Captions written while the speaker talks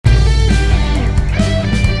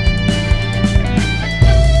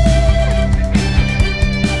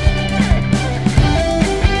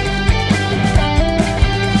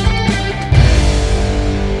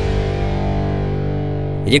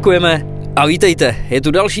Děkujeme a vítejte. Je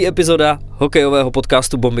tu další epizoda hokejového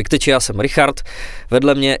podcastu Bomby k tyči. Já jsem Richard,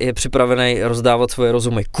 vedle mě je připravený rozdávat svoje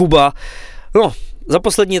rozumy Kuba. No, za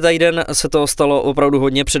poslední týden se toho stalo opravdu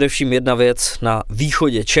hodně, především jedna věc na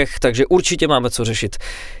východě Čech, takže určitě máme co řešit.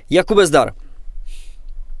 Jakube, zdar.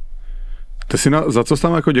 Ty si za co jsi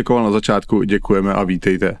tam jako děkoval na začátku? Děkujeme a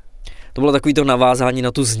vítejte. To bylo takový to navázání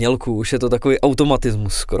na tu znělku, už je to takový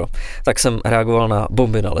automatismus skoro. Tak jsem reagoval na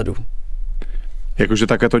bomby na ledu. Jakože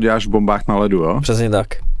také to děláš v bombách na ledu, jo? Přesně tak.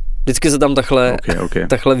 Vždycky se tam takhle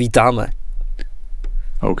vítáme.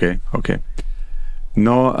 OK.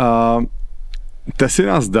 No,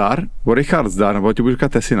 Tesina zdar, Richard zdar, nebo ti budu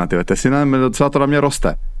říkat Tesina, Tesina docela to na mě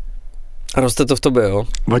roste. Roste to v tobě, jo?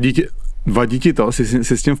 Vadí ti to?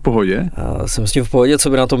 Jsi s tím v pohodě? Já jsem s tím v pohodě, co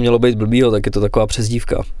by na to mělo být blbýho, tak je to taková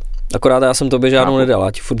přezdívka. Akorát já jsem tobě žádnou nedal,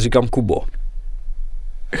 já ti furt říkám Kubo.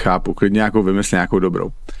 Chápu, klidně nějakou vymysl, nějakou dobrou.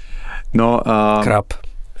 No, Krab.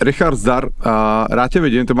 Richard zdar, rád tě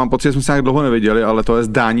vidím, to mám pocit, že jsme se nějak dlouho neviděli, ale to je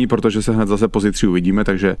zdání, protože se hned zase pozítří uvidíme,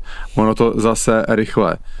 takže ono to zase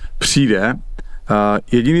rychle přijde.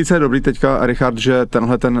 Jediný, co je dobrý teďka, Richard, že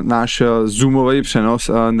tenhle ten náš zoomový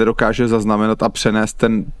přenos nedokáže zaznamenat a přenést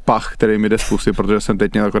ten pach, který mi jde z pusy, protože jsem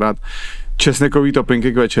teď měl akorát česnekový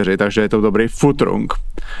topinky k večeři, takže je to dobrý footrung.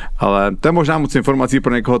 Ale to je možná moc informací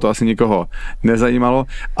pro někoho, to asi nikoho nezajímalo.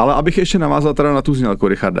 Ale abych ještě navázal teda na tu znělku,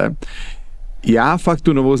 Richarde, já fakt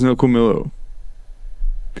tu novou znělku miluju.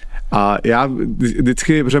 A já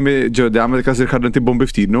vždycky, protože my děláme teďka s Richardem ty bomby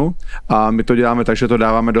v týdnu a my to děláme tak, že to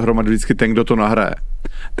dáváme dohromady vždycky ten, kdo to nahraje.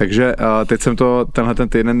 Takže teď jsem to tenhle ten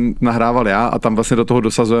týden nahrával já a tam vlastně do toho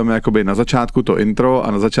dosazujeme jakoby na začátku to intro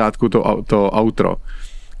a na začátku to outro.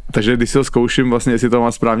 Takže když si ho zkouším vlastně, jestli to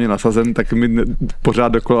mám správně nasazen, tak mi pořád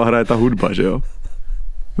dokola hraje ta hudba, že jo?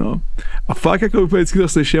 No. A fakt jako úplně vždycky to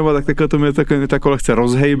slyším a takhle to mě tak lehce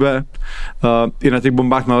rozhejbe. I na těch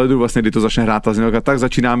bombách na ledu vlastně, kdy to začne hrát ta znělka, tak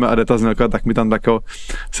začínáme a jde ta znělka, tak mi tam tako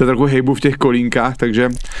se trochu hejbu v těch kolínkách, takže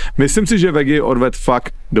myslím si, že Vegi odved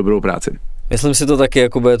fakt dobrou práci. Myslím si to taky,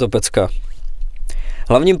 jako bude to pecka.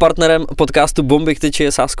 Hlavním partnerem podcastu Bomby k tyči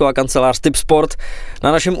je sázková kancelář Tipsport.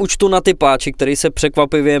 Na našem účtu na tipáči, který se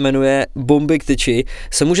překvapivě jmenuje Bomby k tyči,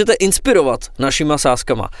 se můžete inspirovat našima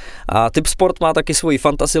sázkama. A Tipsport má taky svoji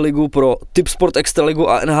fantasy ligu pro Tipsport Extraligu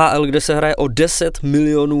a NHL, kde se hraje o 10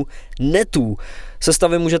 milionů netů.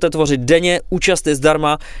 Sestavy můžete tvořit denně, účast je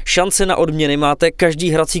zdarma, šance na odměny máte každý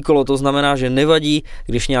hrací kolo, to znamená, že nevadí,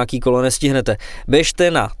 když nějaký kolo nestihnete.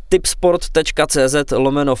 Běžte na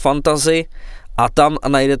tipsport.cz/fantasy a tam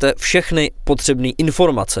najdete všechny potřebné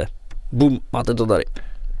informace. Bum, máte to tady.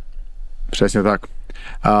 Přesně tak.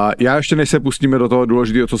 Já ještě než se pustíme do toho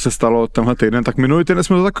důležitého, co se stalo tenhle týden, tak minulý týden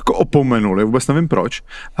jsme to tak jako opomenuli, vůbec nevím proč.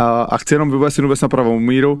 A chci jenom vyvést jednu věc na pravou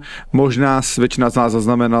míru. Možná většina z nás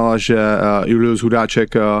zaznamenala, že Julius Hudáček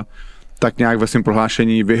tak nějak ve svém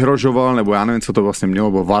prohlášení vyhrožoval, nebo já nevím, co to vlastně mělo,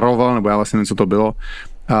 nebo varoval, nebo já vlastně nevím, co to bylo.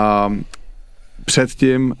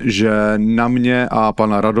 Předtím, že na mě a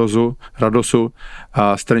pana Radosu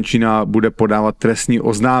z Trenčína bude podávat trestní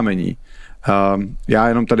oznámení. Já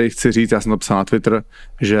jenom tady chci říct, já jsem to psal na Twitter,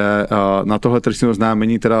 že na tohle trestní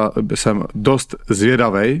oznámení teda jsem dost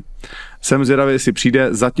zvědavej. Jsem zvědavej, jestli přijde,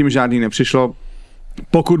 zatím žádný nepřišlo.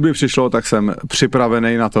 Pokud by přišlo, tak jsem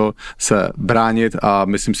připravený na to se bránit a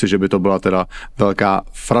myslím si, že by to byla teda velká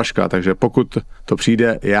fraška, takže pokud to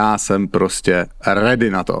přijde, já jsem prostě ready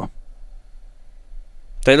na to.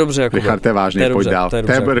 To je dobře, jako Richard, to je vážný, pojď dál.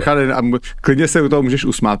 Klidně se u toho můžeš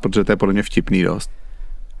usmát, protože to je podle mě vtipný dost.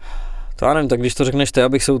 To já nevím, tak když to řekneš ty,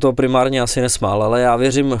 abych se u toho primárně asi nesmál, ale já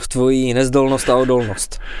věřím v tvoji nezdolnost a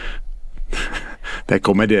odolnost. To je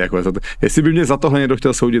komedie, jako jestli by mě za tohle někdo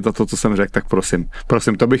chtěl soudit za to, co jsem řekl, tak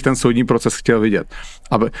prosím, to bych ten soudní proces chtěl vidět.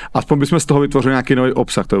 Aspoň bychom z toho vytvořili nějaký nový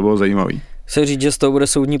obsah, to by bylo zajímavý. Chci říct, že z toho bude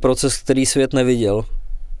soudní proces, který svět neviděl.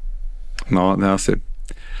 No, ne asi.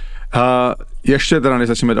 Ještě teda než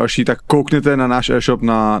začneme další, tak koukněte na náš e-shop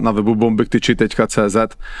na webu bombyktyči.cz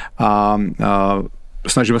a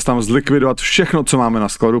snažíme se tam zlikvidovat všechno, co máme na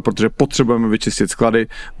skladu, protože potřebujeme vyčistit sklady,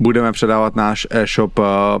 budeme předávat náš e-shop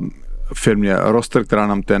firmě Roster, která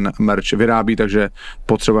nám ten merch vyrábí, takže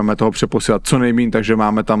potřebujeme toho přeposílat co nejméně, takže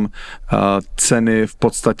máme tam ceny v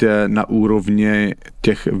podstatě na úrovni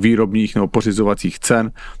těch výrobních nebo pořizovacích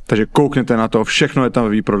cen, takže koukněte na to, všechno je tam ve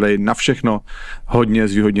výprodeji, na všechno hodně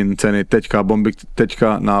zvýhodněné ceny,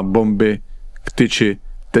 teďka na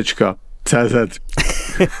bombyktyči.cz.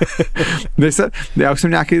 Já už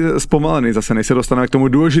jsem nějaký zpomalený zase, než se dostaneme k tomu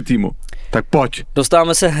důležitému, tak pojď.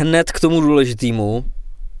 Dostáváme se hned k tomu důležitému.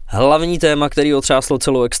 Hlavní téma, který otřáslo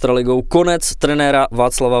celou extraligou, konec trenéra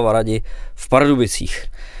Václava Varadi v Pardubicích.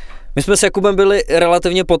 My jsme s Jakubem byli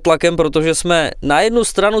relativně pod tlakem, protože jsme na jednu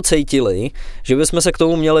stranu cítili, že bychom se k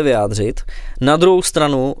tomu měli vyjádřit, na druhou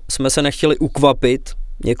stranu jsme se nechtěli ukvapit,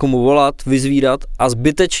 někomu volat, vyzvídat a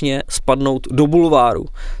zbytečně spadnout do bulváru,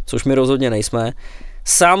 což my rozhodně nejsme.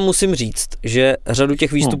 Sám musím říct, že řadu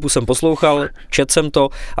těch výstupů jsem poslouchal, četl jsem to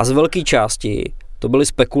a z velké části to byly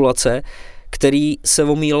spekulace, které se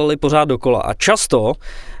omílaly pořád dokola. A často,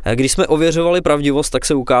 když jsme ověřovali pravdivost, tak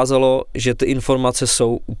se ukázalo, že ty informace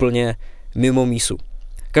jsou úplně mimo mísu.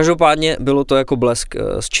 Každopádně bylo to jako blesk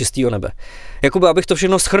z čistého nebe. Jakoby, abych to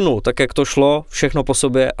všechno shrnul, tak jak to šlo, všechno po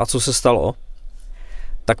sobě a co se stalo,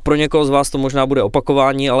 tak pro někoho z vás to možná bude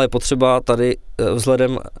opakování, ale je potřeba tady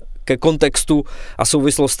vzhledem ke kontextu a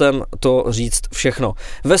souvislostem to říct všechno.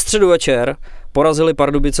 Ve středu večer porazili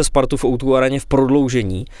Pardubice Spartu v O2 areně v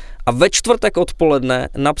prodloužení a ve čtvrtek odpoledne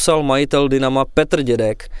napsal majitel Dynama Petr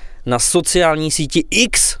Dědek na sociální síti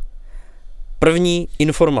X první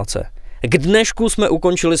informace. K dnešku jsme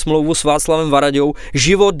ukončili smlouvu s Václavem Varadou,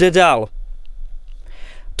 život jde dál.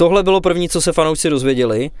 Tohle bylo první, co se fanoušci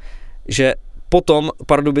dozvěděli, že potom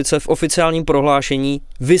Pardubice v oficiálním prohlášení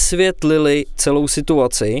vysvětlili celou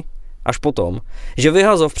situaci, až potom, že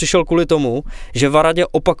Vyhazov přišel kvůli tomu, že Varadě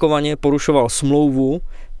opakovaně porušoval smlouvu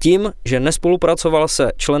tím, že nespolupracoval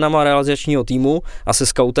se členama realizačního týmu a se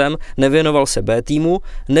Kautem, nevěnoval se B týmu,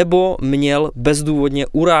 nebo měl bezdůvodně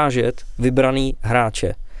urážet vybraný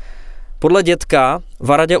hráče. Podle Dědka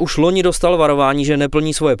Varadě už loni dostal varování, že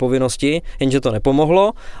neplní svoje povinnosti, jenže to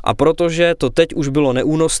nepomohlo a protože to teď už bylo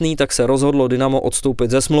neúnosný, tak se rozhodlo Dynamo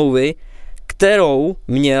odstoupit ze smlouvy, kterou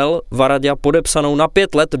měl Varadě podepsanou na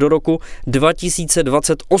 5 let do roku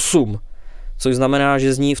 2028, což znamená,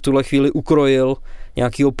 že z ní v tuhle chvíli ukrojil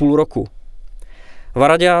nějakýho půl roku.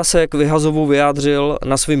 Varadě se k Vyhazovu vyjádřil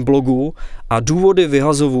na svém blogu a důvody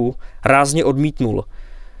Vyhazovu rázně odmítnul.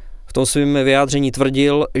 V tom svém vyjádření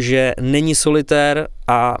tvrdil, že není solitér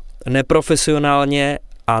a neprofesionálně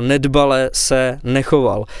a nedbale se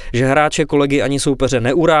nechoval. Že hráče, kolegy ani soupeře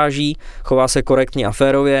neuráží, chová se korektně a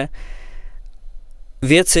férově.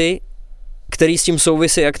 Věci, které s tím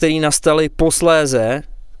souvisí a které nastaly posléze,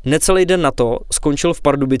 necelý den na to skončil v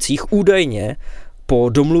Pardubicích údajně po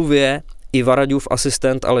domluvě i Varadův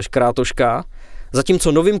asistent Aleš Krátoška,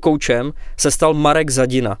 zatímco novým koučem se stal Marek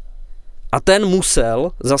Zadina. A ten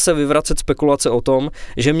musel zase vyvracet spekulace o tom,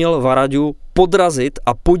 že měl Varadu podrazit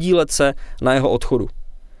a podílet se na jeho odchodu.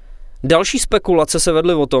 Další spekulace se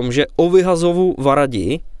vedly o tom, že o Vyhazovu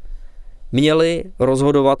Varadi měli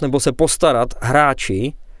rozhodovat nebo se postarat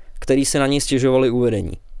hráči, kteří se na něj stěžovali u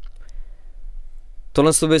vedení.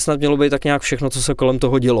 Tohle by snad mělo být tak nějak všechno, co se kolem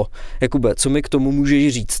toho dělo. Jakube, co mi k tomu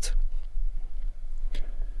můžeš říct?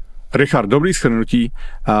 Richard, dobrý shrnutí.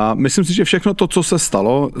 Myslím si, že všechno to, co se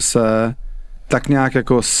stalo, se tak nějak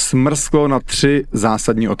jako smrsklo na 3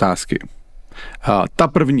 zásadní otázky. Ta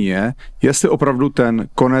první je, jestli opravdu ten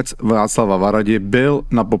konec Václava Varady byl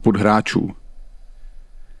na popud hráčů.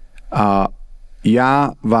 A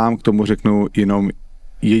já vám k tomu řeknu jenom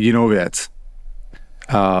jedinou věc.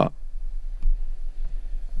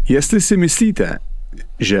 Jestli si myslíte,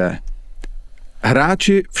 že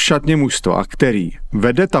hráči v šatně mužstva, který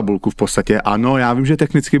vede tabulku v podstatě, ano, já vím, že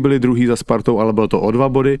technicky byli druhý za Spartou, ale bylo to o 2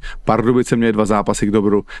 body, Pardubice měli 2 zápasy k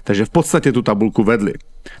dobru, takže v podstatě tu tabulku vedli.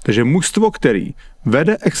 Takže mužstvo, který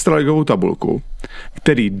vede extraligovou tabulku,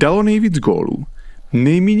 který dalo nejvíc gólů,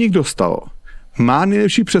 nejméně dostalo, má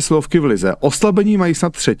nejlepší přesilovky v lize, oslabení mají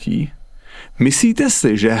snad 3. Myslíte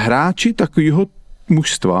si, že hráči takového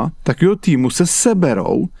mužstva, takového týmu se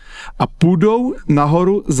seberou a půjdou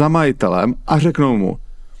nahoru za majitelem a řeknou mu,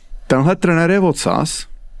 tenhle trenér je odsaz,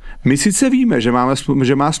 my sice víme,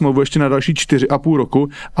 že má smlouvu ještě na další 4,5 roku,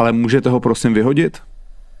 ale můžete ho prosím vyhodit?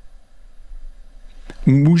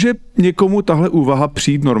 Může někomu tahle úvaha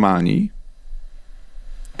přijít normální?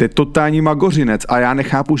 To je totální magořinec a já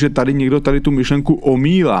nechápu, že tady někdo tady tu myšlenku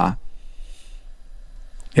omílá.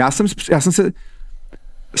 Já jsem se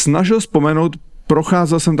snažil vzpomenout,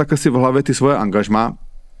 procházel jsem tak asi v hlavě ty svoje angažmá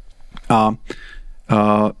a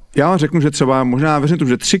já vám řeknu, že třeba možná věřím tomu,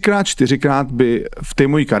 že 3x, 4x by v té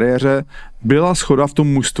mojí kariéře byla shoda v tom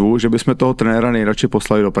mužstvu, že bychom toho trenéra nejradši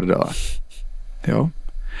poslali do prdele. Jo?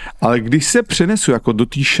 Ale když se přenesu jako do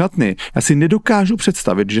té šatny, já si nedokážu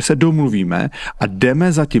představit, že se domluvíme a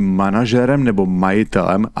jdeme za tím manažerem nebo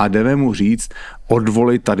majitelem a jdeme mu říct,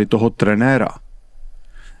 odvolej tady toho trenéra.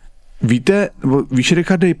 Víš,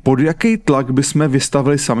 Richarde, pod jaký tlak bychom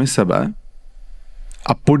vystavili sami sebe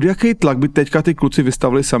a pod jaký tlak by teďka ty kluci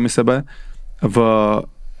vystavili sami sebe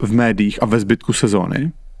v médiích a ve zbytku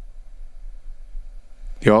sezóny?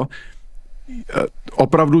 Jo?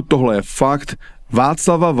 opravdu tohle je fakt.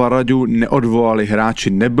 Václava Varadu neodvolali hráči.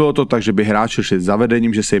 Nebylo to tak, že by hráči šli za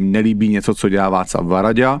vedením, že se jim nelíbí něco, co dělá Václav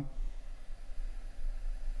Varada.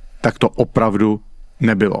 Tak to opravdu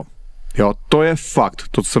nebylo. Jo, to je fakt,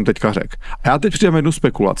 to, co jsem teďka řekl. A já teď přidám jednu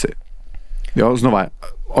spekulaci. Jo, znova,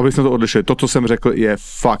 aby jsme to odlišili. To, co jsem řekl, je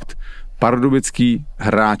fakt. Pardubický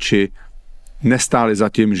hráči nestáli za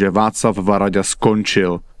tím, že Václav Varada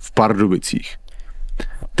skončil v Pardubicích.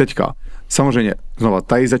 Teďka, samozřejmě, znova,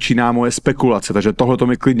 tady začíná moje spekulace, takže tohle to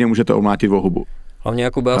mi klidně můžete omlátit o hubu. Hlavně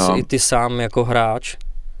Jakube, asi i ty sám jako hráč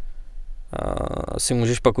si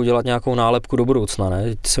můžeš pak udělat nějakou nálepku do budoucna,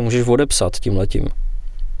 ne? Ty se můžeš odepsat tímhletím.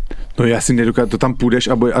 No já si nedokážu, to tam půjdeš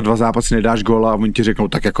a 2 zápasy nedáš góla a oni ti řeknou,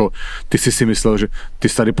 tak jako ty jsi myslel, že ty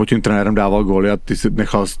jsi tady pod tím trenérem dával góly a ty si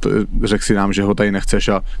nechal, řekl si nám, že ho tady nechceš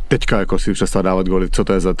a teďka jako si přestal dávat góly, co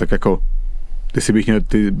to je za, tak jako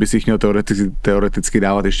ty bys jich měl teoreticky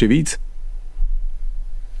dávat ještě víc.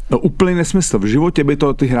 No úplný nesmysl, v životě by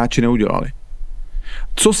to ty hráči neudělali.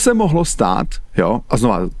 Co se mohlo stát, jo, a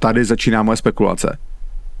znova, tady začíná moje spekulace.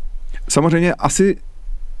 Samozřejmě asi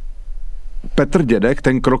Petr Dědek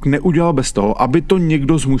ten krok neudělal bez toho, aby to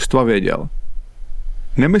někdo z mužstva věděl.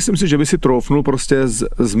 Nemyslím si, že by si troufnul prostě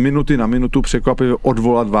z minuty na minutu překvapivě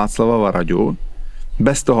odvolat Václava Varadu,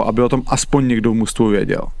 bez toho, aby o tom aspoň někdo v mužstvu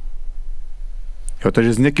věděl. Jo,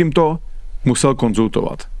 takže s někým to musel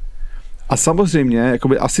konzultovat. A samozřejmě,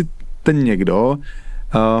 jakoby asi ten někdo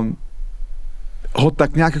ho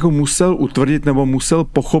tak nějak jako musel utvrdit nebo musel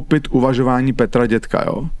pochopit uvažování Petra Dědka,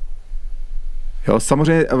 jo. Jo,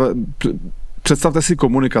 samozřejmě představte si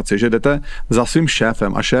komunikaci, že jdete za svým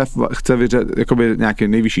šéfem a šéf chce jakoby nějaký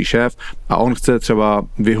nejvyšší šéf a on chce třeba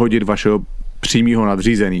vyhodit vašeho přímého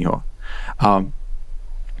nadřízeného. A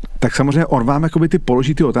tak samozřejmě on vám jakoby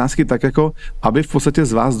položí ty otázky tak jako, aby v podstatě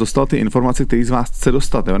z vás dostal ty informace, které z vás chce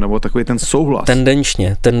dostat, jo? Nebo takový ten souhlas.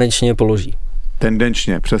 Tendenčně položí.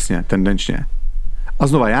 Tendenčně, přesně, tendenčně. A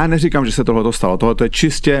znova, já neříkám, že se tohle stalo, tohle je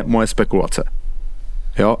čistě moje spekulace.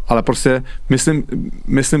 Jo, ale prostě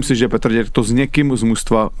myslím si, že Petr Dědek to s někým z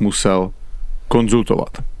mužstva musel konzultovat.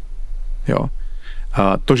 Jo.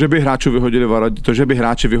 A to, že by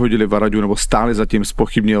hráči vyhodili Varadu nebo stáli zatím,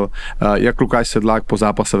 zpochybnil jak Lukáš Sedlák po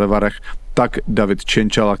zápase ve Varech, tak David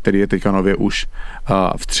Čenčala, který je teďka nově už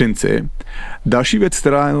v Třinci. Další věc,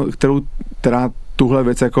 která tuhle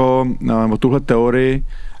věc jako, nebo tuhle teorii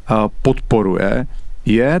podporuje,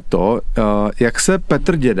 je to, jak se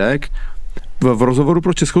Petr Dědek v rozhovoru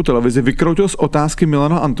pro Českou televizi vykroutil z otázky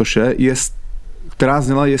Milana Antoše, která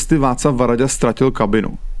zněla, jestli Václav Varada ztratil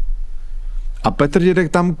kabinu. A Petr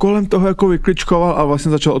Dědek tam kolem toho jako vykličkoval a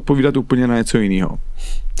vlastně začal odpovídat úplně na něco jiného.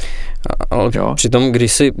 Ale přitom,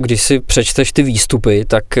 když si přečteš ty výstupy,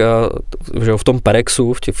 tak že v tom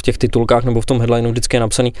Perexu, v těch titulkách nebo v tom headlineu vždycky je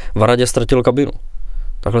napsaný Varadě ztratil kabinu.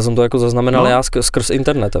 Takhle jsem to jako zaznamenal já skrz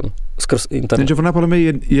internet. Takže ona podle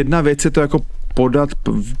mě jedna věc je to jako podat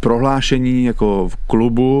prohlášení jako v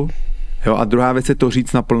klubu, jo, a druhá věc je to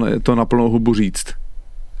říct na plnou hubu říct.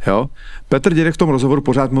 Jo? Petr Dědek v tom rozhovoru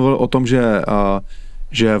pořád mluvil o tom,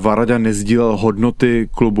 že Varada nezdílel hodnoty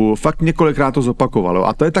klubu, fakt několikrát to zopakovalo.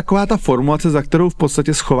 A to je taková ta formulace, za kterou v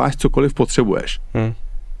podstatě schováš cokoliv potřebuješ.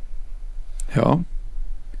 Jo?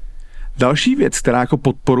 Další věc, která jako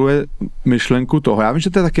podporuje myšlenku toho, já vím, že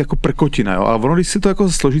to je taky jako prkotina, jo, ale ono, když si to jako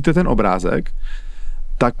složíte ten obrázek,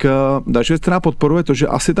 tak další věc, která podporuje to, že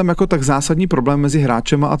asi tam jako tak zásadní problém mezi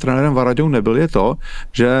hráčem a trenérem Varadou nebyl, je to,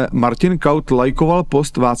 že Martin Kaut lajkoval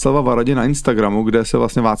post Václava Varady na Instagramu, kde se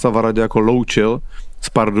vlastně Václav Varada jako loučil s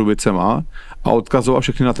Pardubicema a odkazoval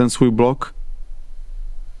všechny na ten svůj blog,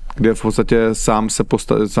 kde v podstatě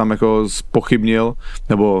sám jako zpochybnil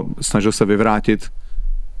nebo snažil se vyvrátit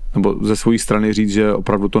nebo ze své strany říct, že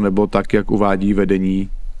opravdu to nebylo tak, jak uvádí vedení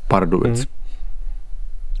Pardubic.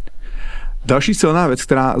 Další silná věc,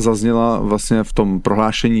 která zazněla vlastně v tom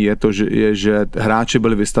prohlášení, je to, že hráči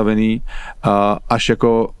byli vystavení až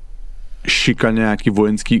jako šikaně nějaký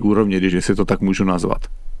vojenský úrovně, když si to tak můžu nazvat.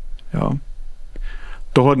 Jo.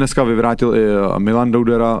 Tohle dneska vyvrátil i Milan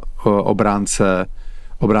Doudera,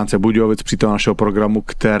 obránce Budějovic, přítel našeho programu,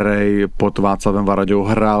 který pod Václavem Varadou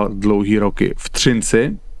hrál dlouhý roky v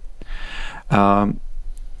Třinci.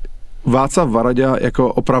 Václav Varada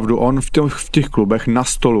jako opravdu on v těch klubech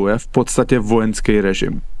nastoluje v podstatě vojenský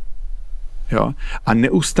režim. Jo? A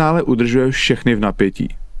neustále udržuje všechny v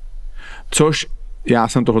napětí. Což já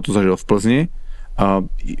jsem tohoto zažil v Plzni,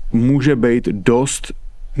 může být dost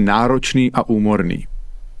náročný a úmorný.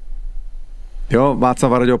 Jo,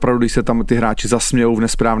 Václav Varada opravdu, když se tam ty hráči zasmějou v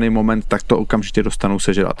nesprávný moment, tak to okamžitě dostanou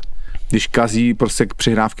sežrat. Když kazí prostě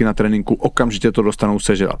přihrávky na tréninku, okamžitě to dostanou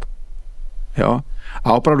sežrat. Jo?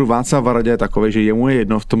 A opravdu Václav Varadě je takový, že jemu je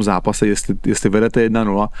jedno v tom zápase, jestli vedete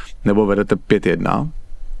 1-0 nebo vedete 5-1.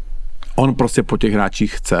 On prostě po těch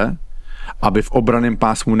hráčích chce, aby v obranném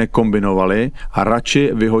pásmu nekombinovali a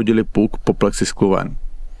radši vyhodili puk po plexisklu ven.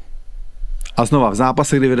 A znova, v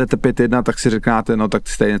zápase, kdy vedete 5-1, tak si řeknáte, no tak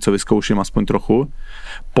stejně něco vyzkouším aspoň trochu.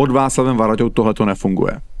 Pod Václavem Varadou tohle to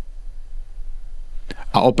nefunguje.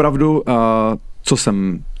 A opravdu, co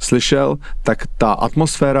jsem slyšel, tak ta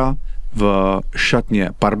atmosféra v šatně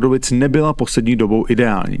Pardubic nebyla poslední dobou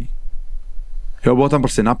ideální. Jo, bylo tam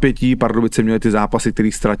prostě napětí, Pardubice měly ty zápasy, které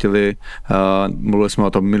ztratili, mluvili jsme o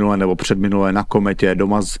tom minule nebo předminule na Kometě,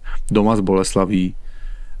 doma z Boleslaví.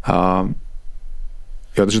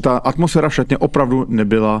 Jo, takže ta atmosféra v šatně opravdu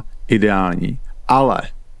nebyla ideální.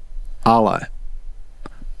 Ale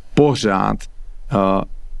pořád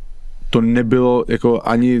to nebylo jako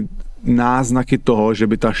ani náznaky toho, že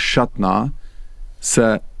by ta šatna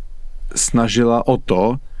se snažila o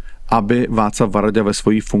to, aby Václav Varada ve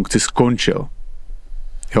své funkci skončil.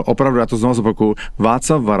 Jo, opravdu, já to znovu zopakuju,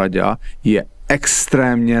 Václav Varada je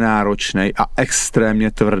extrémně náročný a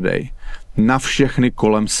extrémně tvrdý na všechny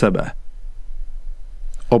kolem sebe.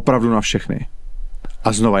 Opravdu na všechny.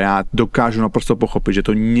 A znova, já dokážu naprosto pochopit, že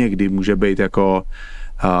to někdy může být jako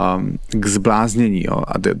k zbláznění. Jo?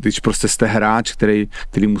 A když prostě jste hráč,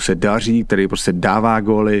 který mu se daří, který prostě dává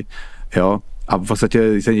góly, jo? A v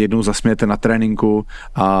podstatě se jednou zasmějete na tréninku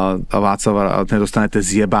a Václav nedostanete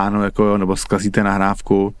zjebáno, jako, jo? Nebo zkazíte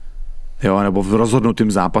nahrávku, jo? Nebo v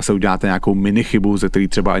rozhodnutém zápase uděláte nějakou minichybu, ze který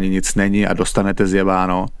třeba ani nic není a dostanete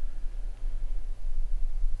zjebáno.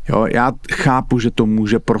 Jo, já chápu, že to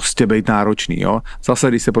může prostě být náročný, jo. Zase,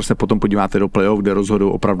 když se prostě potom podíváte do playoff, kde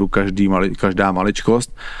rozhodují opravdu každá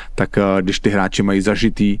maličkost, tak když ty hráči mají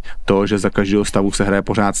zažitý to, že za každého stavu se hraje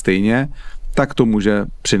pořád stejně, tak to může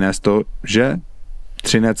přinést to, že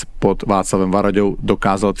Třinec pod Václavem Varadou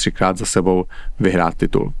dokázal 3krát za sebou vyhrát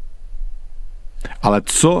titul. Ale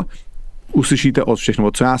co uslyšíte od všech,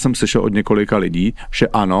 nebo co já jsem slyšel od několika lidí, že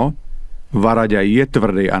ano, Varada je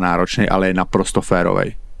tvrdý a náročný, ale je naprosto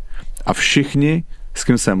férovej. A všichni, s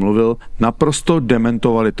kým jsem mluvil, naprosto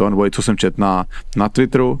dementovali to, nebo i co jsem četl na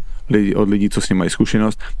Twitteru, od lidí, co s ním mají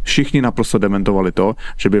zkušenost, všichni naprosto dementovali to,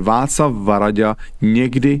 že by Václav Varada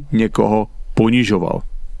někdy někoho ponižoval.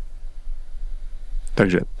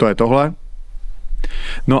 Takže to je tohle.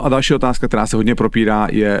 No a další otázka, která se hodně propírá,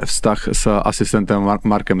 je vztah s asistentem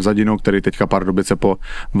Markem Zadinou, který teďka Pardubice po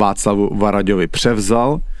Václavu Varaďovi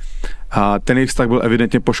převzal. A ten jejich vztah byl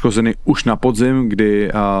evidentně poškozený už na podzim,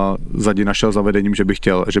 kdy Zadina šel za vedením, že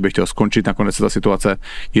by chtěl skončit. Nakonec se ta situace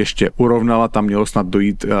ještě urovnala. Tam mělo snad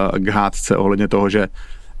dojít k hádce ohledně toho, že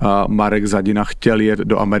Marek Zadina chtěl jet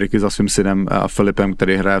do Ameriky za svým synem Filipem,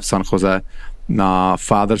 který hraje v San Jose na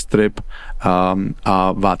Father's Trip,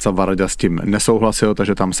 a Václav Varada s tím nesouhlasil,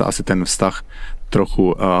 takže tam se asi ten vztah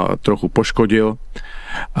trochu poškodil.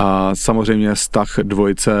 Samozřejmě vztah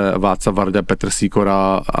dvojice Václav Varada Petr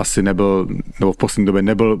Sýkora asi nebyl, nebo v poslední době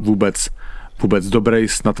nebyl vůbec dobrý.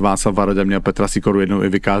 Snad Václav Varada měl Petra Sýkoru jednou i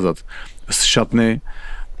vykázat z šatny,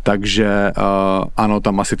 takže ano,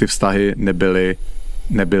 tam asi ty vztahy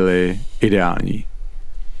nebyly ideální.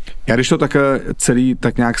 Já když to tak celý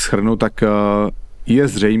tak nějak shrnu, tak je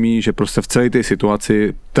zřejmý, že prostě v celé té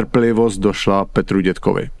situaci trpělivost došla Petru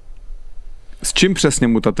Dětkovi. S čím přesně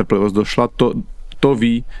mu ta trpělivost došla, to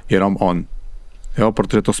ví jenom on. Jo,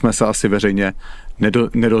 protože to jsme se asi veřejně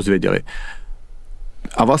nedozvěděli.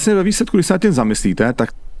 A vlastně ve výsledku, když se na tím zamyslíte, tak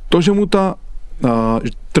to, že mu ta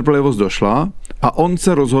trpělivost došla a on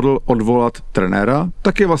se rozhodl odvolat trenéra,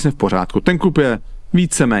 tak je vlastně v pořádku. Ten klub je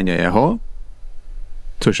víceméně jeho,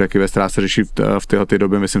 což taky ve se řeší v této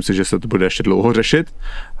době, myslím si, že se to bude ještě dlouho řešit.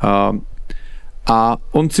 A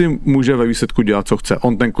on si může ve výsledku dělat, co chce.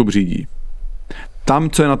 On ten klub řídí. Tam,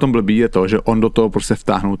 co je na tom blbý, je to, že on do toho prostě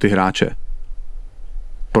vtáhnul ty hráče.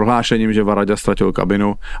 Prohlášením, že Varada ztratil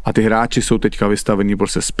kabinu a ty hráči jsou teďka vystavení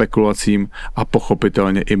prostě spekulacím a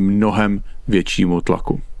pochopitelně i mnohem většímu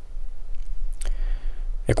tlaku.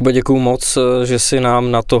 Jakube, děkuju moc, že si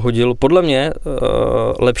nám na to hodil podle mě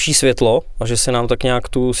lepší světlo a že si nám tak nějak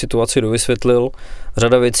tu situaci dovysvětlil.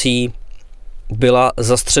 Řada věcí byla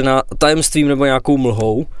zastřena tajemstvím nebo nějakou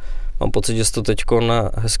mlhou. Mám pocit, že jsi to teďko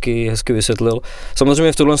hezky vysvětlil.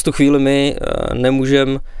 Samozřejmě v tuhle chvíli my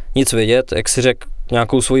nemůžeme nic vědět, jak si řekl,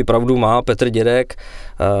 nějakou svoji pravdu má Petr Dědek,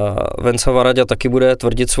 Venca Varada taky bude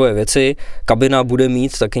tvrdit svoje věci, kabina bude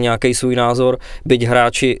mít taky nějaký svůj názor, byť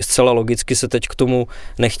hráči zcela logicky se teď k tomu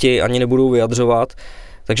nechtějí ani nebudou vyjadřovat.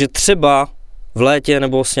 Takže třeba v létě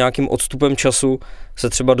nebo s nějakým odstupem času se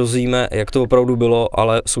třeba dozvíme, jak to opravdu bylo,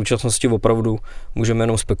 ale v současnosti opravdu můžeme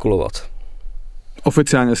jenom spekulovat.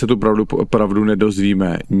 Oficiálně se tu pravdu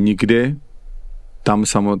nedozvíme nikdy.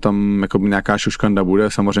 Tam jako nějaká šuškanda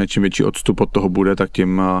bude, samozřejmě čím větší odstup od toho bude, tak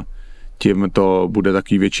tím to bude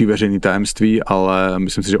takový větší veřejný tajemství, ale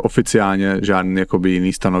myslím si, že oficiálně žádný jakoby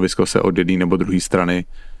jiný stanovisko se od jedné nebo druhé strany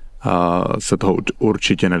se toho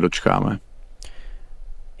určitě nedočkáme.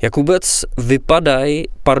 Jak vůbec vypadají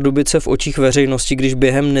Pardubice v očích veřejnosti, když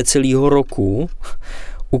během necelého roku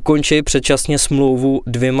ukončí předčasně smlouvu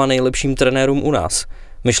 2 nejlepším trenérům u nás?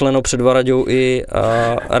 Myšleno před Varaďou i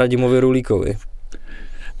Radimovi Rulíkovi.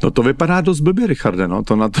 No to vypadá dost blbě, Richarde, no.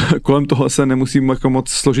 Kolem toho se nemusím jako moc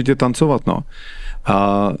složitě tancovat, no.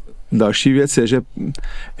 A další věc je, že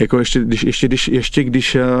jako ještě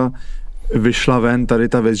když vyšla ven tady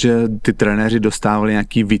ta věc, že ty trenéři dostávali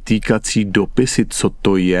nějaký vytýkací dopisy, co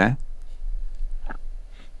to je?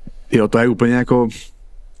 Jo, to je úplně jako,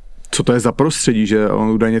 co to je za prostředí, že on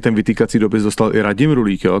údajně ten vytýkací dopis dostal i Radim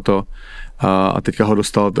Rulík, jo, a teďka ho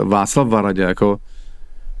dostal Václav Varadě, jako.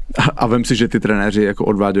 A vem si, že ty trenéři jako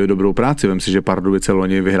odvádějí dobrou práci, vem si, že Pardubice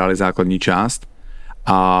loni vyhráli základní část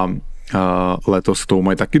a letos k tomu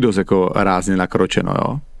mají taky dost jako rázně nakročeno,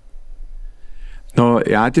 jo. No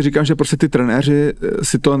já ti říkám, že prostě ty trenéři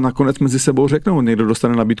si to nakonec mezi sebou řeknou, někdo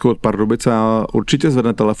dostane nabídku od Pardubice a určitě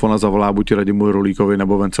zvedne telefon a zavolá buď Radimu Rulíkovi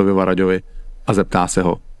nebo Vencovi Varaďovi a zeptá se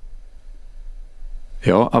ho.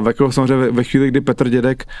 Jo, a samozřejmě ve chvíli, kdy Petr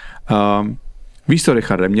Dědek, víš co,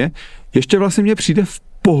 Richarde, ještě vlastně mně přijde v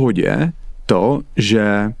pohodě to,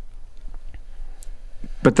 že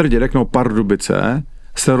Petr Dědek, no Pardubice,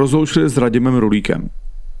 se rozloučili s Radimem Rulíkem.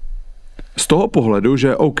 Z toho pohledu,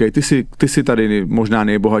 že OK, ty jsi tady možná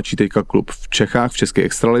nejbohatší teďka klub v Čechách, v české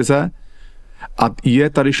extralize a je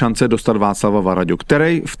tady šance dostat Václava Varaďu,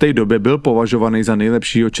 který v té době byl považovaný za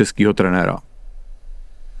nejlepšího českého trenéra.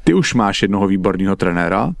 Ty už máš jednoho výborného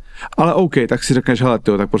trenéra, ale OK, tak si řekneš, hele,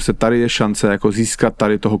 tyjo, tak prostě tady je šance jako získat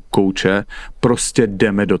tady toho kouče, prostě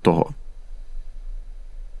jdeme do toho.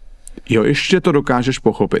 Jo, ještě to dokážeš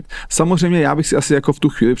pochopit. Samozřejmě já bych si asi jako v tu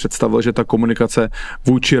chvíli představil, že ta komunikace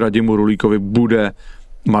vůči Radimu Rulíkovi bude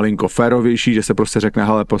malinko férovější, že se prostě řekne,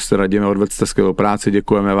 hele, prostě Radime, odvedl jste skvělou práci,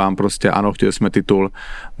 děkujeme vám, prostě ano, chtěli jsme titul,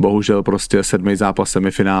 bohužel prostě 7. zápas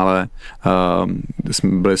semifinále,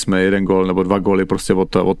 byli jsme 1 gól nebo 2 góly prostě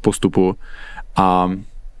od postupu a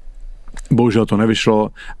bohužel to nevyšlo,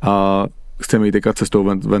 chceme jít teďka cestou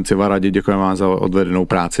Venci Varadi, děkujeme vám za odvedenou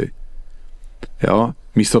práci. Jo?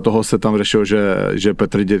 Místo toho se tam řešilo, že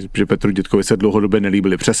Petru Dětkovi se dlouhodobě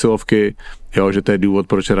nelíbily přesilovky, jo? Že to je důvod,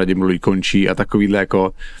 proč Radim Rulík končí a takovýhle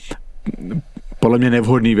jako podle mě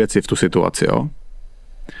nevhodný věci v tu situaci. Jo?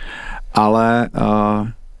 Ale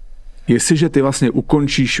jestliže ty vlastně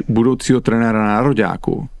ukončíš budoucího trenéra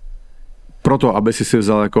nároďáku proto, aby si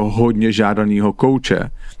vzal jako hodně žádanýho kouče,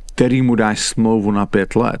 který mu dáš smlouvu na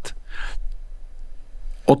 5 let,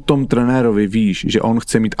 o tom trenérovi víš, že on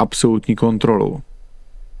chce mít absolutní kontrolu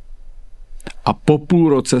a po půl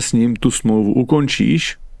roce s ním tu smlouvu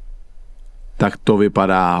ukončíš, tak to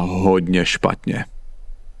vypadá hodně špatně.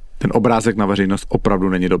 Ten obrázek na veřejnost opravdu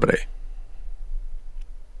není dobrý.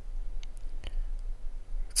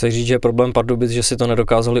 Chceš říct, že je problém Pardubic, že si to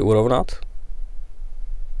nedokázali urovnat?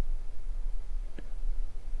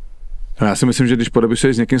 No já si myslím, že když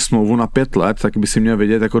podepisuješ s někým smlouvu na 5 let, tak by si měl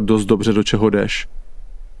vědět jako dost dobře, do čeho jdeš.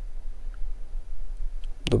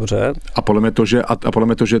 Dobře. A podle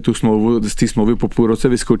mě to, že tu smlouvu, z té smlouvy po půl roce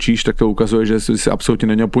vyskočíš, tak to ukazuje, že jsi absolutně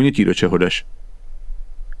neměl ponětí, do čeho jdeš.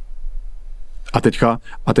 A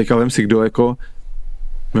teďka vem si,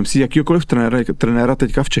 vem si jakýkoliv trenéra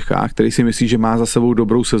teďka v Čechách, který si myslí, že má za sebou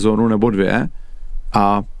dobrou sezónu nebo 2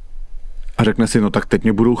 a řekne si, no tak teď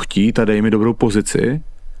mě budou chtít a dej mi dobrou pozici,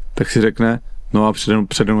 tak si řekne, no a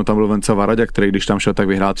přede tam byl Venca Varadě, který když tam šel, tak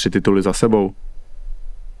vyhrál 3 tituly za sebou.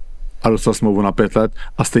 A dostal smlouvu na 5 let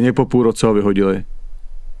a stejně po půl roce ho vyhodili.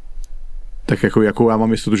 Tak jako jakou já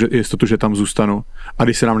mám jistotu, že tam zůstanu. A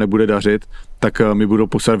když se nám nebude dařit, tak mi budou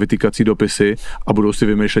poslat vytýkací dopisy a budou si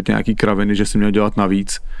vymýšlet nějaký kraviny, že jsem měl dělat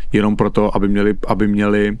navíc, jenom proto, aby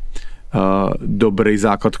měli dobrý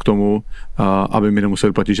základ k tomu, aby mi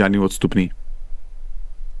nemuseli platit žádný odstupný.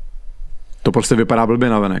 To prostě vypadá blbě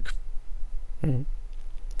navenek.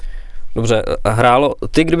 Dobře,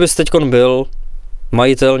 ty kdybys teďkon byl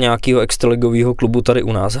majitel nějakého extraligového klubu tady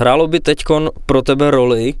u nás, hrálo by teďkon pro tebe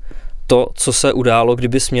roli to, co se událo,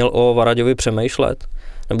 kdybys měl o Varaďovi přemýšlet?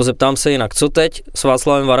 Nebo zeptám se jinak, co teď s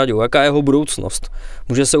Václavem Varaďou, jaká je jeho budoucnost?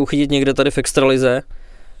 Může se uchytit někde tady v extralize,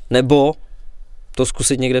 nebo to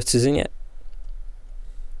zkusit někde v cizině?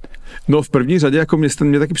 No v první řadě, jako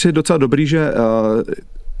mě taky přijde docela dobrý, že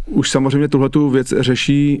už samozřejmě tuhletu věc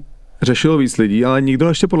řešilo víc lidí, ale nikdo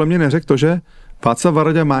ještě podle mě neřekl to, že Václav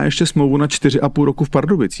Varada má ještě smlouvu na 4,5 roku v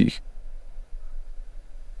Pardubicích.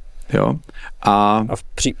 Jo? A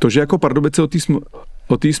to, že jako Pardubice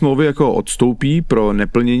o té smlouvy jako odstoupí pro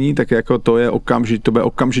neplnění, tak jako to bude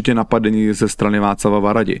okamžitě napadení ze strany Václava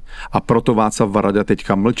Varady. A proto Václav Varada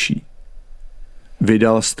teďka mlčí.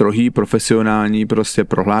 Vydal strohý profesionální prostě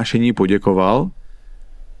prohlášení, poděkoval,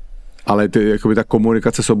 ale jakoby ta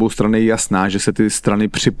komunikace s obou strany je jasná, že se ty strany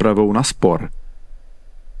připravují na spor.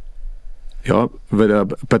 Jo,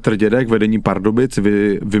 Petr Dědek, vedení Pardubic,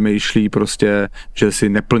 vymýšlí prostě, že si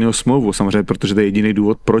neplnil smlouvu, samozřejmě, protože to je jediný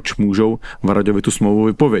důvod, proč můžou Varaďovi tu smlouvu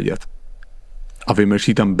vypovědět. A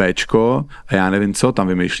vymýšlí tam Bčko a já nevím, co tam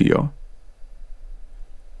vymýšlí, jo.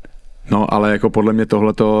 No, ale jako podle mě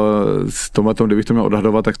tomhletom, kdybych to měl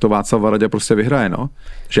odhadovat, tak to Václav Varada prostě vyhraje, no.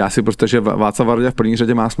 Že Václav Varada v první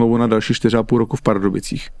řadě má smlouvu na další 4,5 roku v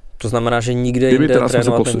Pardubicích. To znamená, že nikde jinde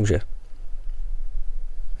trénovat nemůže.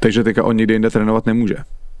 Takže teďka on nikde jinde trénovat nemůže.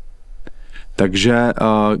 Takže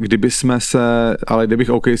kdybych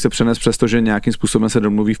OK se přenes přesto, že nějakým způsobem se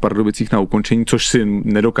domluví v Pardubicích na ukončení, což si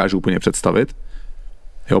nedokážu úplně představit,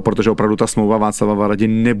 jo, protože opravdu ta smlouva Václava Varady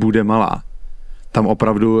nebude malá. Tam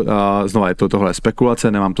opravdu, znova je tohle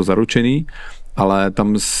spekulace, nemám to zaručený, ale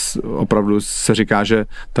tam opravdu se říká, že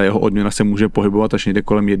ta jeho odměna se může pohybovat až někde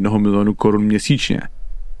kolem 1 milionu korun měsíčně.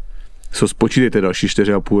 Spočítejte další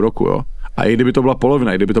 4,5 roku, jo. A i kdyby to byla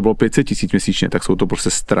polovina, i kdyby to bylo 500 000 měsíčně, tak jsou to prostě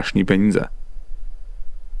strašný peníze.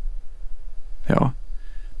 Jo.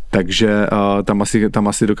 Takže tam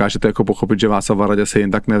asi dokážete jako pochopit, že Václav Varada se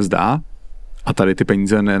jen tak nevzdá a tady ty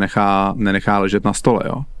peníze nenechá ležet na stole,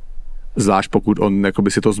 jo. Zvlášť pokud on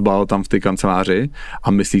jakoby si to zbal tam v té kanceláři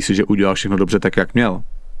a myslí si, že udělal všechno dobře tak, jak měl.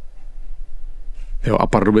 Jo, a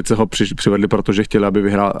Pardubice ho přivedli, protože chtěli,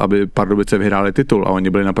 aby Pardubice vyhráli titul a oni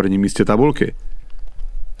byli na prvním místě tabulky.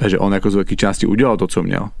 Takže on jako z velké části udělal to, co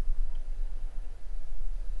měl.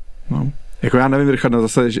 No. Jako já nevím, Richard,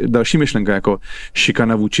 zase další myšlenka, jako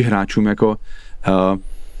šikana vůči hráčům, jako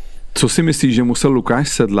co si myslíš, že musel Lukáš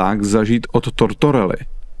Sedlák zažít od Tortorely?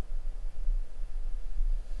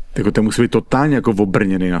 Jako ten musí být totálně jako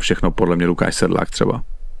obrněný na všechno, podle mě Lukáš Sedlák třeba.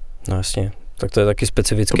 No jasně, tak to je taky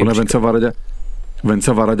specifický. To podle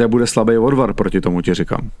Venca Varada bude slabý odvar proti tomu, ti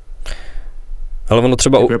říkám. Ale ono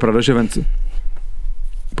třeba... Jako je pravda, že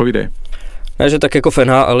Povídej. Ne, že tak jako v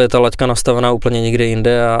NHL je ta laťka nastavená úplně někde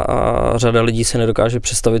jinde a řada lidí si nedokáže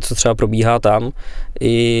představit, co třeba probíhá tam.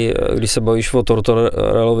 I když se bavíš o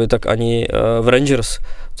Tortorelovi, tak ani v Rangers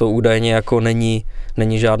to údajně jako není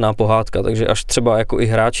žádná pohádka, takže až třeba jako i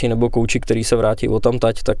hráči nebo kouči, který se vrátí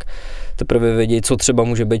odtamtať, tak teprve vědí, co třeba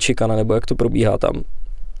může být šikana nebo jak to probíhá tam.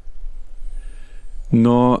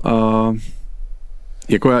 No,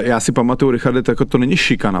 jako já si pamatuju, Richarde, jako to není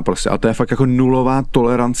šikana prostě, ale to je fakt jako nulová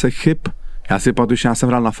tolerance chyb. Já si pamatuju, že já jsem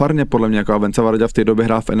hrál na farmě, podle mě, jako Venca Varada v té době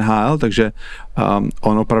hrál v NHL, takže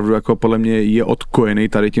on opravdu jako podle mě je odkojený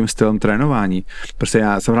tady tím stylem trénování. Prostě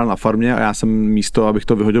já jsem hrál na farmě a já jsem místo, abych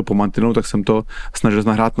to vyhodil po mantinelu, tak jsem to snažil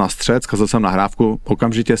nahrát na střed, zkazil jsem nahrávku,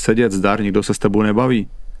 okamžitě sedět, zdar, nikdo se s tebou nebaví.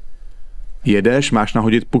 Jedeš, máš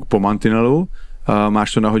nahodit puk po mantinelu,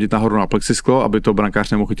 máš to nahodit nahoru na plexisklo, aby to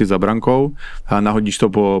brankář nemohl chytit za brankou, nahodíš to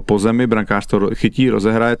po zemi, brankář to chytí,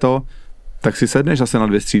 rozehraje to, tak si sedneš zase na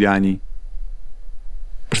 2 střídání.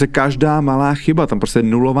 Prostě každá malá chyba, tam prostě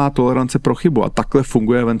nulová tolerance pro chybu a takhle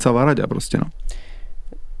funguje Venca Varada prostě, no.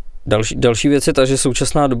 Další věc je ta, že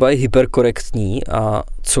současná doba je hyperkorektní a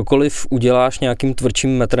cokoliv uděláš nějakým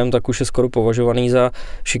tvrdším metrem, tak už je skoro považovaný za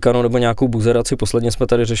šikanu nebo nějakou buzeraci. Posledně jsme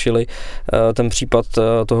tady řešili ten případ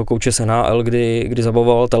toho kouče z NHL, kdy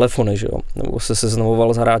zabavoval telefony, že jo? Nebo se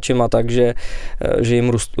seznamoval s hráčem a tak, že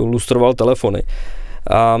jim lustroval telefony.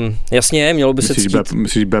 Jasně, mělo by se ctít...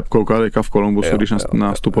 Myslíš Beb koukal v Kolumbusu, když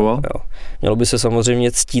nastupoval? Jo. Mělo by se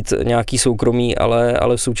samozřejmě ctít nějaký soukromí,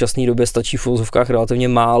 ale v současné době stačí v uvozovkách relativně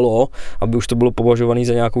málo, aby už to bylo považované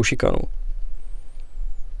za nějakou šikanu.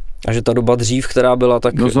 A že ta doba dřív, která byla,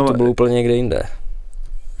 tak to bylo úplně někde jinde.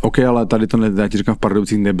 OK, ale tady to, já ti říkám, v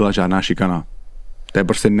Pardubicích nebyla žádná šikana. To je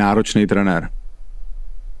prostě náročný trenér.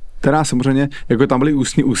 Teda samozřejmě, jako tam byly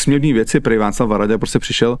úsměvné věci, prý Václav Varada prostě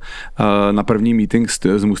přišel na první meeting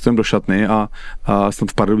s mužstvem do šatny a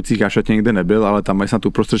snad v Pardubicích já šatně nikde nebyl, ale tam mají snad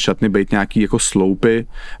uprostřed šatny být nějaký jako sloupy,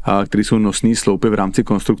 které jsou nosný sloupy v rámci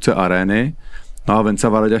konstrukce arény. No a Venca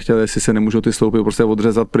Varada chtěl, jestli se nemůžou ty sloupy prostě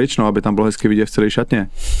odřezat pryč, no, aby tam bylo hezky vidět v celé šatně.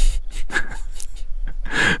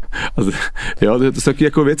 Jo, to jsou taky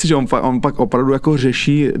jako věci, že on pak opravdu jako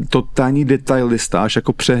řeší totální detailista, až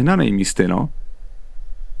jako přehnaný místy, no.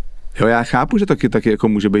 Jo, já chápu, že taky jako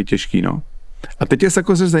může být těžký, no. A teď je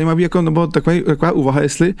jako zajímavý, jako, nebo taková úvaha,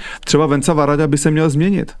 jestli třeba Venca Varada by se měl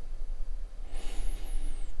změnit.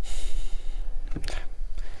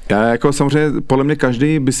 Já jako samozřejmě, podle mě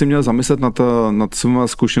každý by si měl zamyslet nad svýma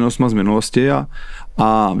zkušenostmi z minulosti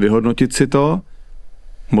a vyhodnotit si to.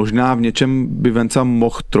 Možná v něčem by Venca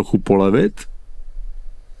mohl trochu polevit,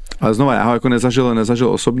 ale znova, já ho jako nezažil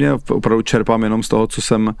osobně, opravdu čerpám jenom z toho, co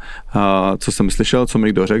jsem slyšel, co mi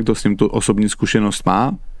někdo řekl, kdo s ním tu osobní zkušenost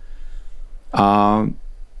má. A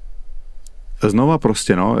znova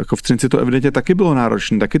prostě, no, jako v Třinci to evidentně taky bylo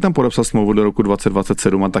náročné, taky tam podepsal smlouvu do roku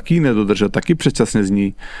 2027 a taky ji nedodržel, taky předčasně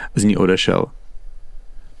z ní odešel.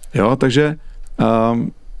 Jo, takže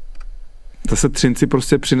zase Třinci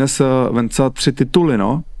prostě přines Venca 3 tituly,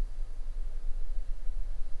 no.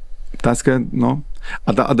 Otázka, no.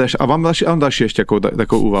 A mám další ještě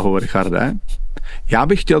takovou úvahu, Richarde. Já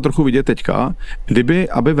bych chtěl trochu vidět teďka,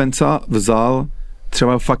 aby Venca vzal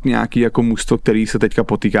třeba fakt nějaký jako mužstvo, který se teďka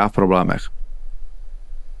potýká v problémech.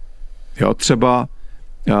 Jo, třeba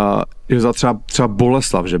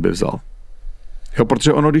Boleslav, že by vzal. Jo,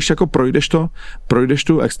 protože ono, když jako projdeš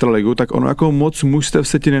tu extraligu, tak ono jako moc mužstev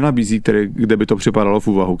se ti nenabízí, kde by to připadalo v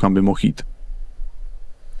úvahu, kam by mohl jít.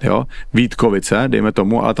 Jo, Vítkovice, dejme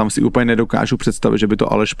tomu, ale tam si úplně nedokážu představit, že by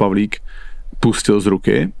to Aleš Pavlík pustil z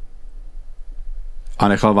ruky a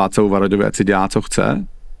nechal Václavu Varadovi, ať si dělá, co chce.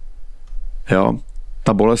 Jo,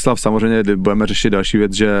 ta Boleslav, samozřejmě budeme řešit další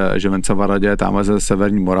věc, že Venca Varadě je tamhle ze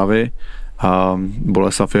severní Moravy. A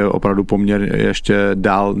Boleslav je opravdu poměr ještě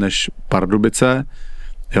dál než Pardubice.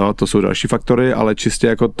 Jo, to jsou další faktory, ale čistě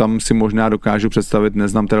jako tam si možná dokážu představit,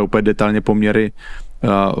 neznám teda úplně detailně poměry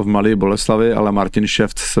v Malé Boleslavi, ale Martin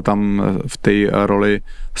Šeft se tam v té roli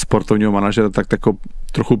sportovního manažera tak jako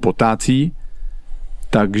trochu potácí,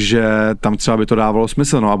 takže tam třeba by to dávalo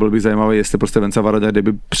smysl, no a byl by zajímavý, jestli prostě Venca Varada,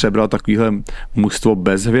 kdyby přebral takovýhle mužstvo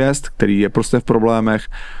bez hvězd, který je prostě v problémech,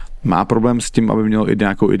 má problém s tím, aby měl i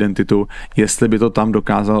nějakou identitu, jestli by to tam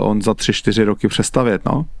dokázal on za 3-4 roky přestavět,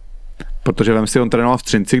 no. Protože vem si, on trénoval v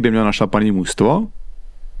Třinci, kde měl našlapaný mužstvo.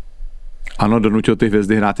 Ano, donutil ty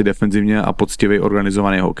hvězdy hrát i defenzivně a poctivý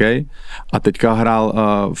organizovaný hokej. A teďka hrál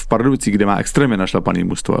v Pardubicích, kde má extrémně našlapaný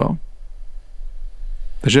mužstvo, jo.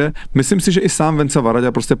 Takže myslím si, že i sám Venca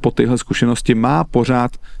Varada prostě po téhle zkušenosti má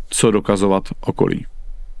pořád co dokazovat okolí.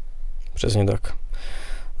 Přesně tak.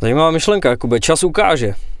 Zajímavá myšlenka, Jakube, čas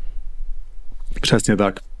ukáže. Přesně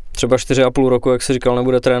tak. Třeba 4,5 roku, jak jsi říkal,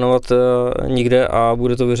 nebude trénovat nikde a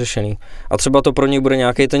bude to vyřešený. A třeba to pro něj bude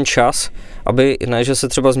nějaký ten čas, aby, ne, že se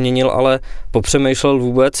třeba změnil, ale popřemýšlel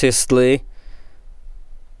vůbec, jestli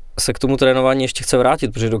se k tomu trénování ještě chce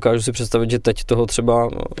vrátit, protože dokážu si představit, že teď toho třeba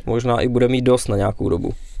možná i bude mít dost na nějakou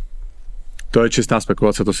dobu. To je čistá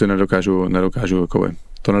spekulace, to si nedokážu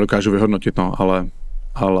to nedokážu vyhodnotit, no,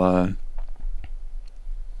 ale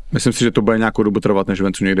myslím si, že to bude nějakou dobu trvat, než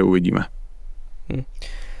Vencu někde uvidíme.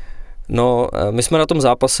 No, my jsme na tom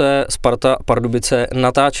zápase Sparta Pardubice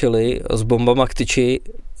natáčeli s bombama k tyči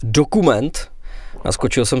dokument.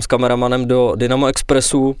 Naskočil jsem s kameramanem do Dynamo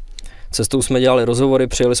Expressu, cestou jsme dělali rozhovory,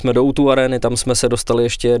 přijeli jsme do O2 Areny, tam jsme se dostali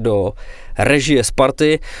ještě do režie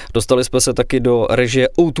Sparty, dostali jsme se taky do režie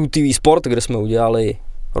O2 TV Sport, kde jsme udělali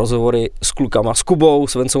rozhovory s klukama, s Kubou,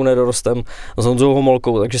 s Vencou Nedorostem, s Honzou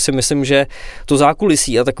Homolkou, takže si myslím, že to